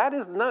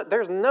that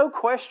there's no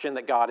question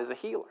that God is a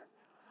healer.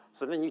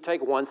 So then you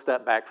take one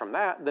step back from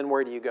that, then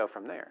where do you go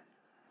from there?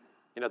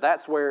 You know,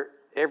 that's where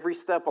every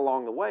step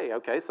along the way,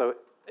 okay, so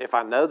if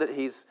I know that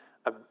He's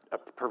a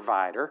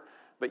provider,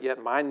 but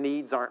yet my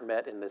needs aren't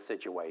met in this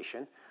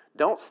situation,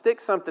 don't stick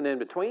something in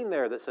between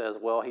there that says,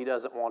 well, He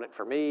doesn't want it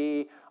for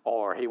me,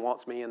 or He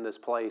wants me in this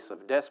place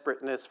of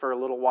desperateness for a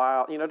little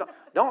while. You know,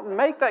 don't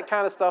make that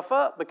kind of stuff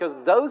up, because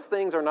those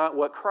things are not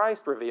what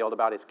Christ revealed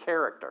about His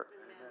character.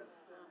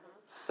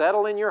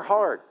 Settle in your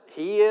heart.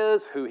 He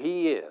is who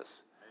He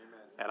is.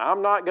 And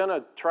I'm not going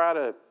to try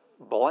to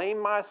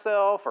blame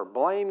myself or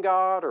blame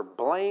God or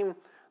blame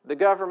the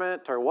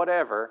government or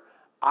whatever.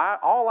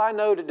 All I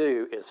know to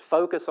do is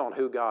focus on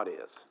who God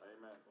is.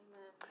 Amen.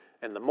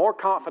 And the more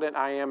confident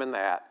I am in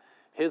that,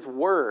 His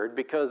Word,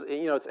 because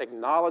it's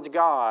acknowledge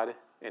God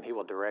and He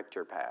will direct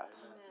your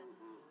paths. Amen.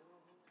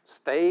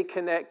 Stay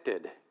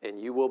connected and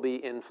you will be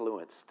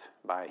influenced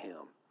by Him.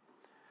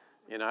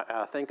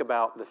 I think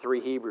about the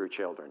 3 Hebrew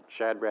children,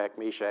 Shadrach,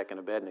 Meshach, and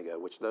Abednego,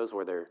 which those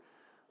were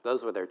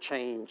their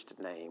changed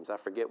names. I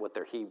forget what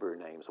their Hebrew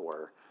names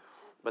were.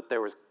 But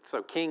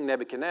so King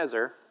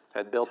Nebuchadnezzar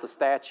had built a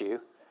statue,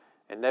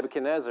 and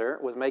Nebuchadnezzar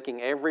was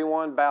making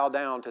everyone bow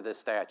down to this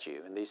statue.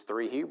 And these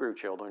 3 Hebrew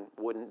children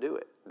wouldn't do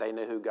it. They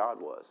knew who God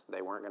was.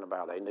 They weren't going to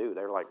bow. They knew.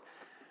 They were like,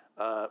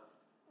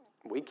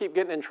 we keep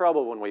getting in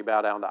trouble when we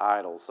bow down to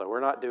idols, so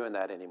we're not doing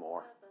that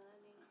anymore.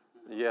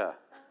 Yeah.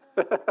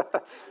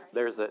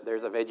 There's a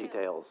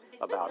VeggieTales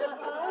about it.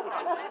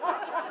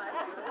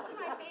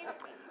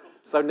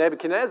 So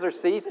Nebuchadnezzar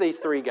sees these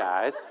 3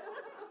 guys,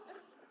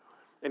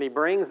 and he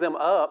brings them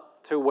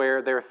up to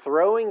where they're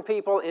throwing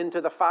people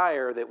into the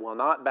fire that will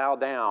not bow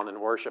down and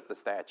worship the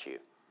statue.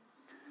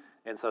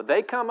 And so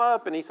they come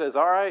up, and he says,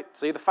 all right,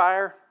 see the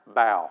fire?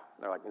 Bow.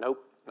 They're like,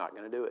 nope, not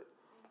going to do it.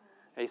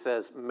 He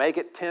says, make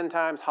it 10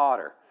 times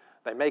hotter.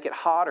 They make it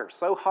hotter,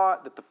 so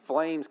hot that the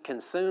flames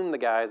consume the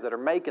guys that are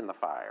making the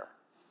fire.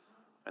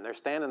 And they're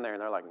standing there,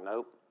 and they're like,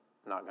 nope,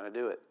 not going to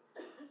do it.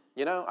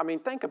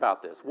 Think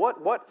about this.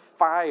 What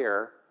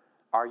fire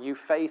are you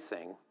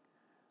facing,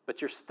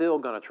 but you're still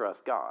going to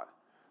trust God?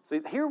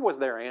 See, here was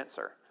their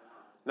answer.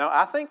 Now,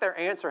 I think their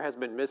answer has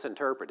been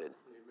misinterpreted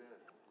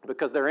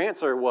because their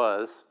answer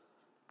was,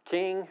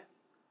 King,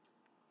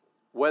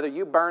 whether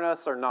you burn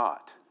us or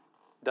not,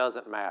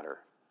 doesn't matter.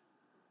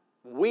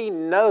 We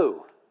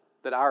know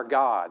that our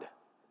God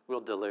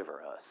will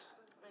deliver us.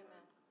 Amen.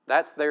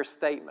 That's their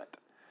statement.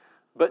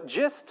 But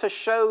just to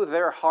show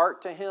their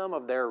heart to Him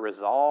of their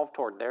resolve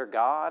toward their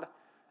God,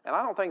 and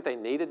I don't think they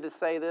needed to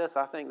say this.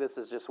 I think this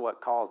is just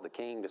what caused the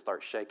king to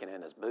start shaking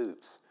in his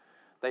boots.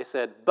 They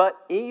said, but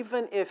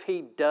even if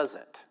he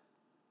doesn't,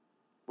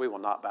 we will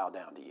not bow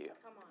down to you.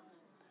 Come on.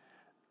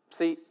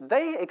 See,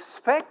 they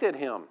expected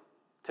him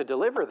to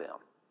deliver them.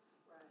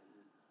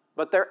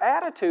 But their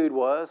attitude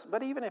was,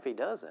 but even if he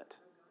doesn't,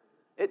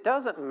 it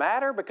doesn't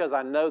matter because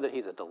I know that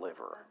he's a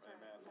deliverer.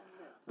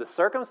 The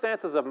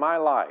circumstances of my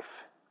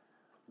life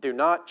do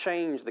not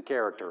change the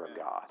character of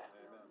God.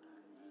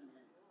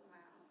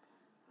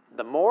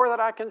 The more that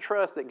I can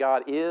trust that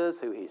God is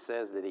who He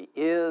says that He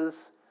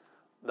is,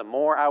 the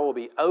more I will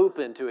be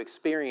open to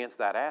experience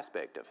that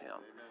aspect of Him.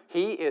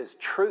 He is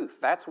truth.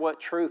 That's what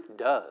truth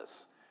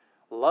does.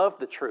 Love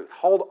the truth.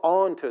 Hold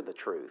on to the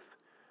truth.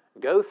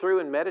 Go through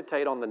and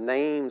meditate on the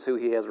names who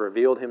He has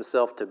revealed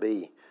Himself to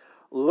be.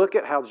 Look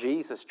at how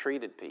Jesus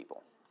treated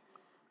people.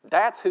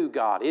 That's who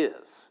God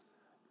is,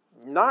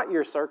 not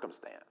your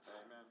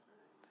circumstance. Amen.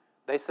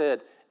 They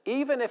said,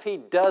 even if He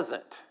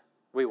doesn't,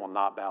 we will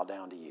not bow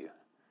down to you.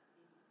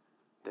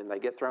 Then they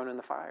get thrown in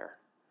the fire.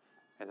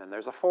 And then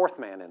there's a 4th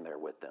man in there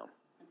with them.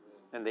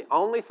 And the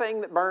only thing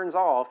that burns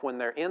off when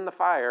they're in the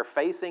fire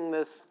facing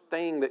this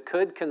thing that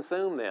could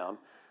consume them,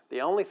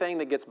 the only thing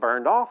that gets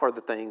burned off are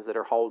the things that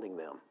are holding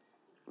them,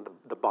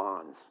 the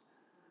bonds.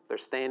 They're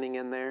standing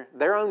in there.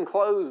 Their own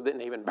clothes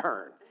didn't even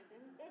burn.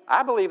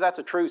 I believe that's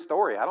a true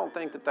story. I don't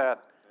think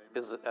that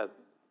is a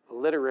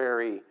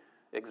literary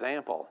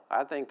example.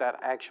 I think that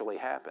actually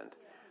happened.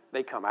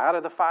 They come out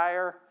of the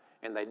fire,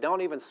 and they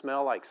don't even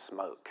smell like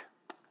smoke.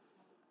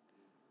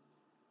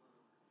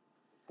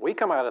 We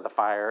come out of the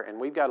fire, and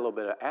we've got a little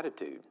bit of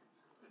attitude.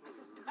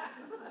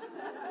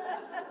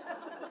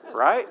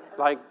 Right?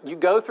 Like, you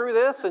go through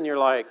this, and you're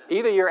like,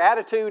 either your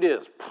attitude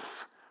is,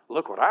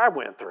 look what I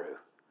went through,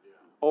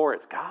 or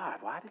it's, God,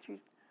 why did you,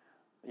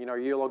 you're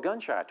a little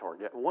gun shy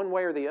toward it. One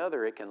way or the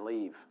other, it can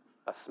leave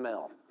a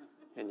smell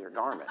in your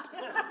garment.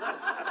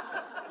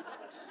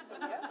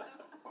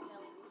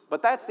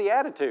 But that's the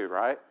attitude,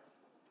 right?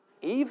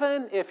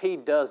 Even if He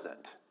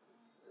doesn't,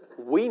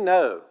 we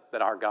know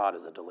that our God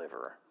is a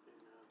deliverer.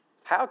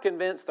 How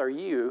convinced are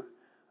you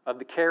of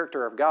the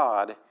character of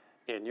God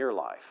in your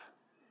life?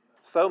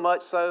 So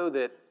much so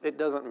that it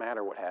doesn't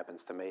matter what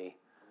happens to me.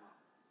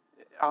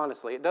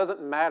 Honestly, it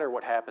doesn't matter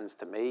what happens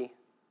to me.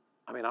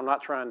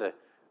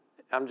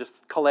 I'm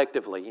just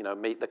collectively,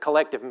 me, the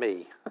collective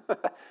me.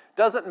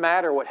 Doesn't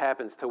matter what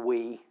happens to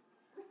we.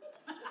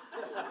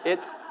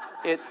 It's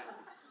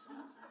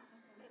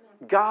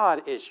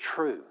God is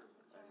true.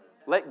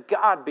 Let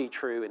God be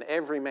true and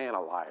every man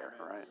a liar,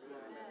 right?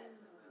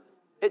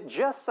 It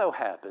just so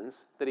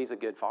happens that He's a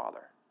good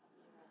Father,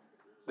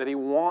 that He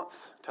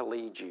wants to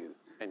lead you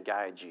and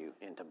guide you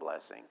into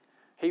blessing.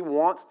 He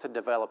wants to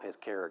develop His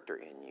character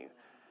in you.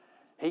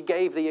 He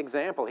gave the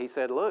example. He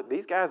said, look,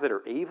 these guys that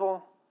are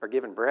evil are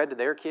giving bread to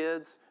their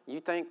kids. You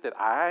think that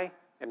I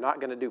am not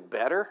going to do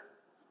better?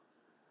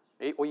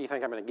 What do you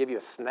think? I'm going to give you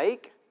a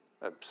snake?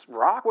 A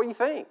rock? What do you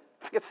think?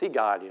 I can see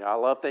God, I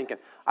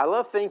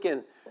love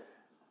thinking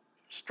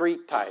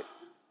street type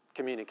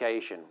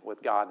communication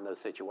with God in those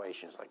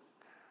situations. Like,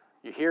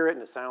 you hear it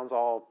and it sounds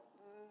all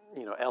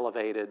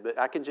elevated, but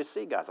I can just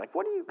see guys like,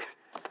 what do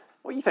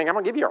you think? I'm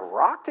going to give you a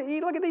rock to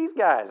eat? Look at these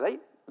guys.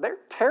 They're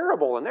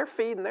terrible, and they're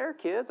feeding their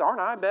kids.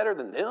 Aren't I better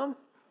than them?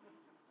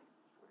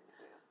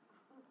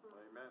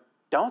 Amen.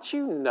 Don't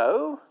you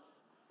know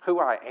who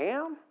I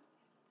am?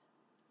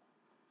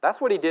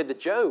 That's what he did to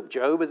Job.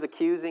 Job is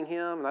accusing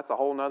him, and that's a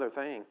whole other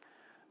thing.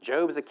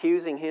 Job is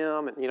accusing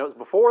him, and it's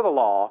before the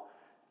law,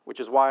 which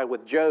is why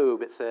with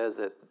Job it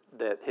says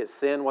that his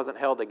sin wasn't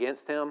held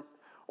against him,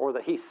 or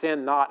that he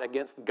sinned not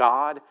against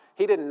God.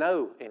 He didn't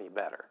know any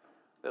better.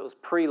 It was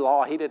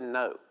pre-law. He didn't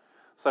know.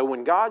 So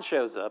when God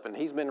shows up, and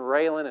he's been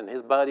railing, and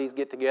his buddies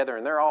get together,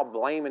 and they're all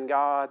blaming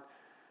God,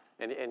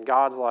 and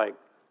God's like,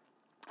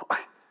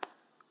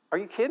 are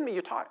you kidding me?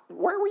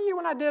 Where were you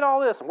when I did all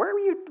this? And where were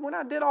you when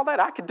I did all that?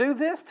 I could do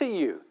this to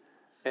you.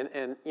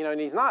 And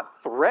he's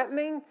not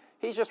threatening.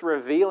 He's just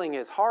revealing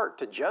his heart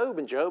to Job.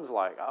 And Job's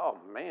like, oh,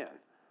 man,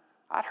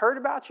 I'd heard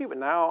about you, but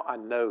now I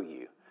know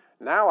you.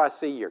 Now I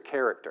see your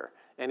character.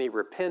 And he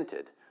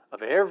repented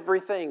of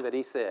everything that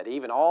he said,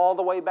 even all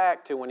the way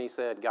back to when he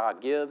said,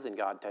 God gives and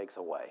God takes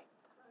away.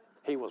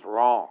 He was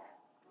wrong.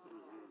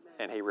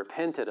 And he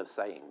repented of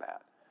saying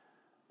that.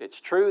 It's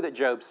true that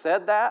Job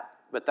said that,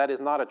 but that is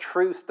not a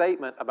true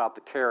statement about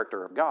the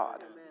character of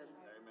God. Amen.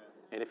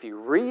 And if you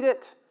read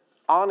it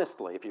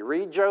honestly, if you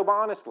read Job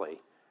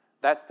honestly,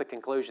 that's the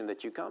conclusion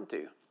that you come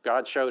to.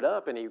 God showed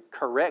up and he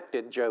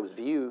corrected Job's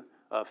view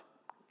of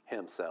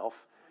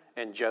himself,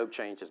 and Job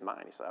changed his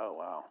mind. He said, oh,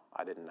 wow,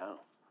 I didn't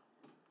know.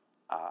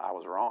 I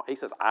was wrong. He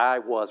says, I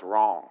was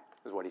wrong,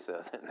 is what he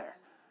says in there.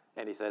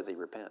 And he says he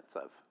repents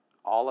of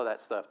all of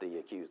that stuff that he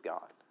accused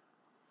God.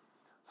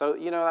 So,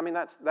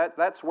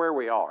 that's where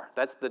we are.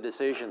 That's the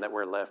decision that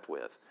we're left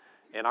with.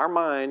 In our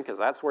mind, because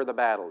that's where the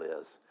battle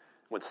is,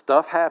 when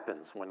stuff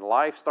happens, when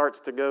life starts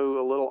to go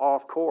a little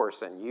off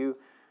course, and you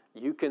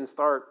can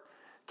start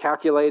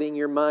calculating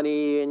your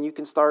money, and you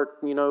can start,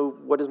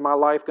 what is my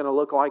life going to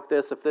look like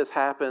if this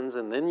happens?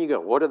 And then you go,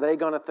 what are they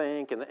going to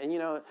think? And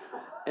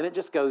it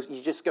just goes,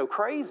 you just go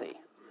crazy.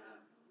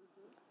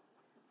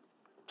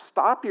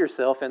 Stop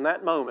yourself in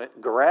that moment,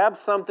 grab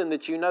something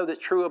that you know that's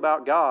true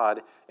about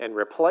God, and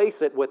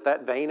replace it with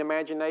that vain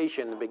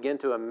imagination, and begin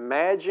to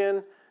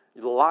imagine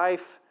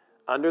life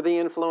under the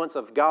influence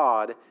of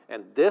God,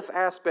 and this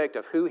aspect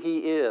of who He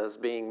is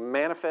being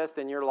manifest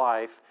in your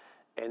life,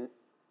 and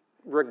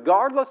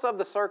regardless of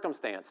the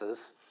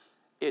circumstances,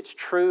 it's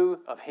true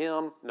of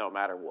Him no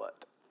matter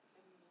what.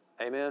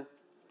 Amen?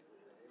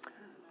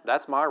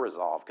 That's my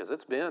resolve, because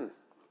it's been,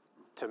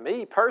 to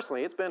me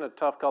personally, it's been a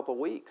tough couple of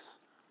weeks.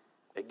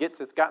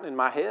 It's gotten in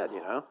my head,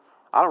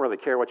 I don't really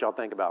care what y'all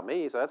think about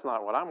me, so that's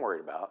not what I'm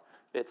worried about.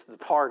 It's the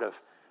part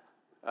of,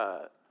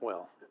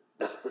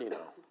 just,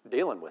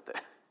 dealing with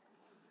it.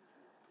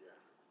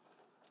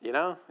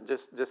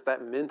 Just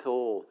that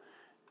mental,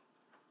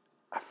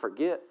 I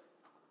forget.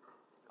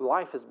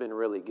 Life has been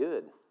really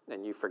good,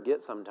 and you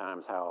forget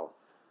sometimes how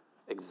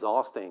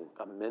exhausting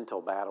a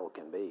mental battle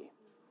can be.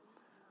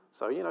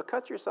 So,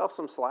 cut yourself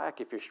some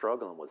slack if you're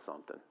struggling with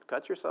something.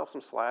 Cut yourself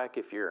some slack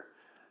if you're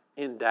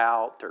in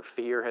doubt or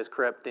fear has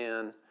crept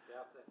in.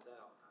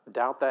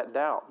 Doubt that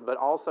doubt. But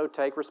also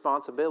take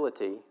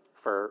responsibility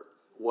for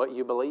what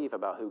you believe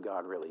about who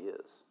God really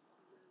is.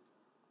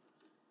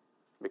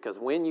 Because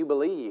when you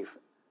believe,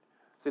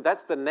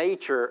 that's the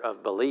nature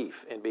of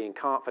belief and being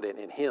confident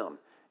in Him.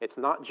 It's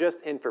not just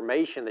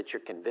information that you're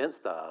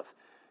convinced of.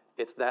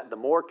 It's that the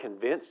more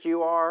convinced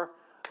you are,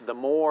 the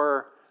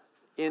more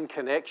in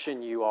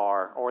connection you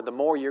are, or the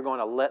more you're going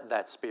to let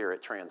that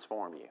Spirit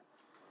transform you.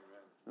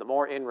 The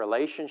more in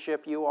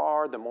relationship you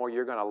are, the more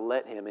you're going to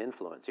let Him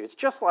influence you. It's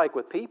just like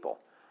with people.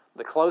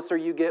 The closer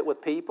you get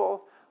with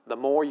people, the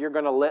more you're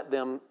going to let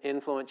them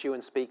influence you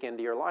and speak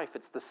into your life.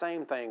 It's the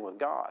same thing with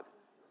God.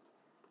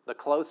 The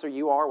closer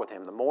you are with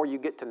Him, the more you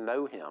get to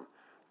know Him,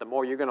 the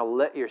more you're going to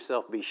let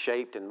yourself be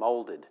shaped and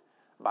molded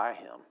by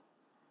Him.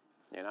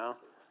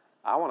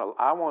 I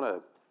want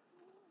to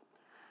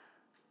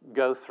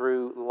go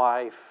through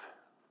life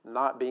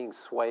not being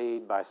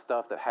swayed by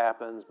stuff that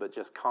happens, but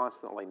just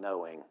constantly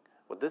knowing,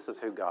 this is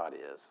who God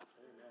is.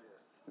 Amen.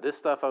 This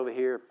stuff over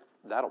here,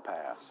 that'll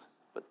pass,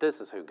 but this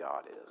is who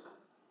God is.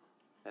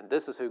 And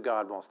this is who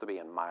God wants to be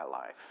in my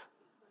life.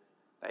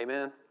 Amen?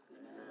 Amen.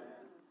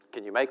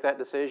 Can you make that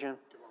decision?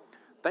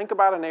 Think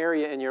about an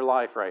area in your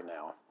life right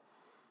now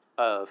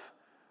of,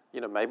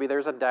 maybe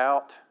there's a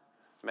doubt,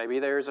 maybe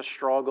there's a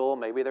struggle,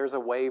 maybe there's a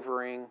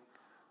wavering,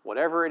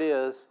 whatever it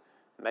is.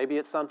 Maybe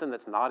it's something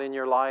that's not in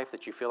your life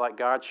that you feel like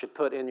God should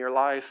put in your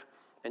life.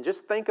 And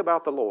just think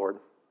about the Lord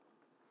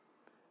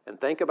and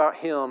think about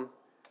Him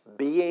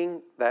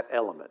being that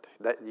element.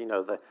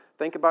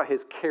 Think about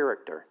His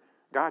character.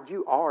 God,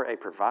 you are a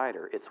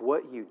provider. It's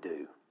what you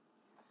do.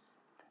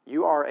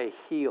 You are a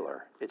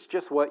healer. It's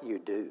just what you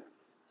do.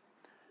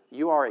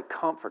 You are a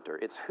comforter.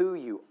 It's who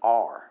you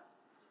are.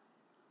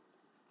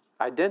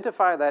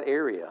 Identify that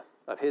area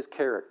of His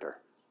character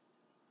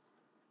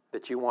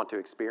that you want to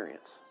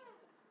experience.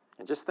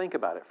 And just think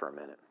about it for a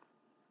minute.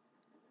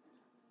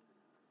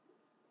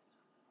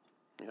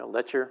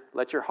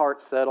 Let your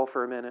heart settle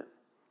for a minute.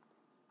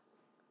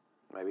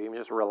 Maybe even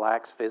just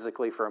relax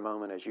physically for a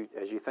moment as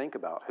you think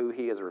about who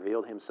he has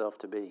revealed himself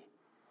to be.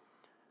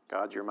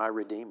 God, you're my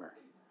Redeemer.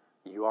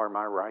 You are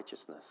my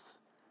righteousness.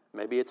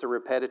 Maybe it's a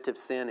repetitive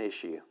sin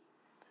issue,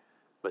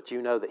 but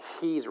you know that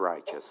he's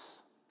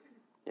righteous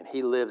and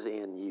he lives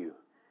in you.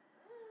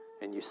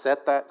 And you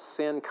set that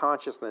sin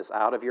consciousness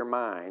out of your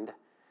mind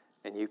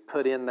and you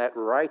put in that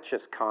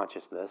righteous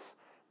consciousness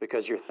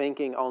because you're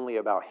thinking only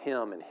about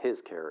him and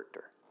his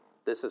character.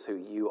 This is who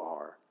you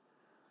are.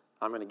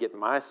 I'm going to get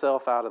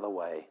myself out of the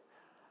way,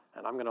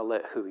 and I'm going to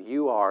let who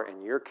you are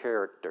and your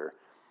character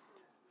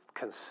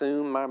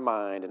consume my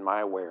mind and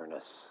my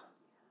awareness.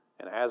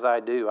 And as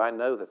I do, I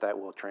know that that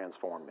will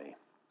transform me.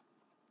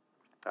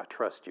 I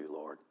trust you,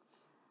 Lord.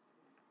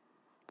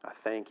 I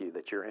thank you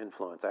that your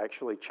influence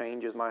actually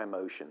changes my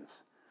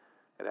emotions.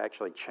 It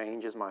actually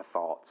changes my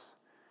thoughts.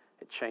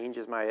 It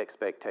changes my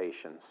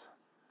expectations,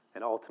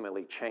 and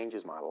ultimately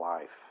changes my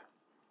life.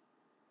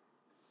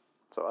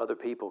 So other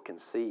people can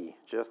see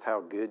just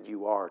how good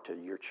you are to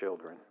your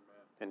children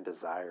and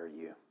desire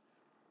you.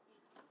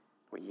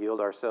 We yield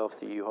ourselves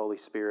to you, Holy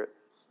Spirit.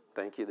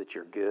 Thank you that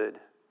you're good.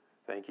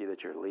 Thank you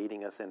that you're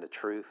leading us into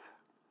truth.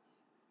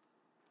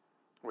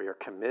 We are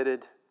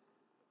committed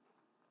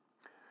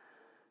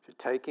to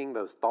taking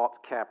those thoughts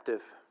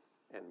captive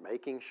and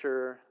making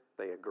sure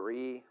they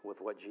agree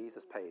with what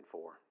Jesus paid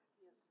for.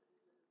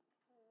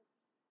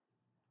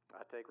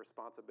 I take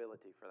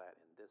responsibility for that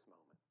in this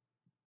moment.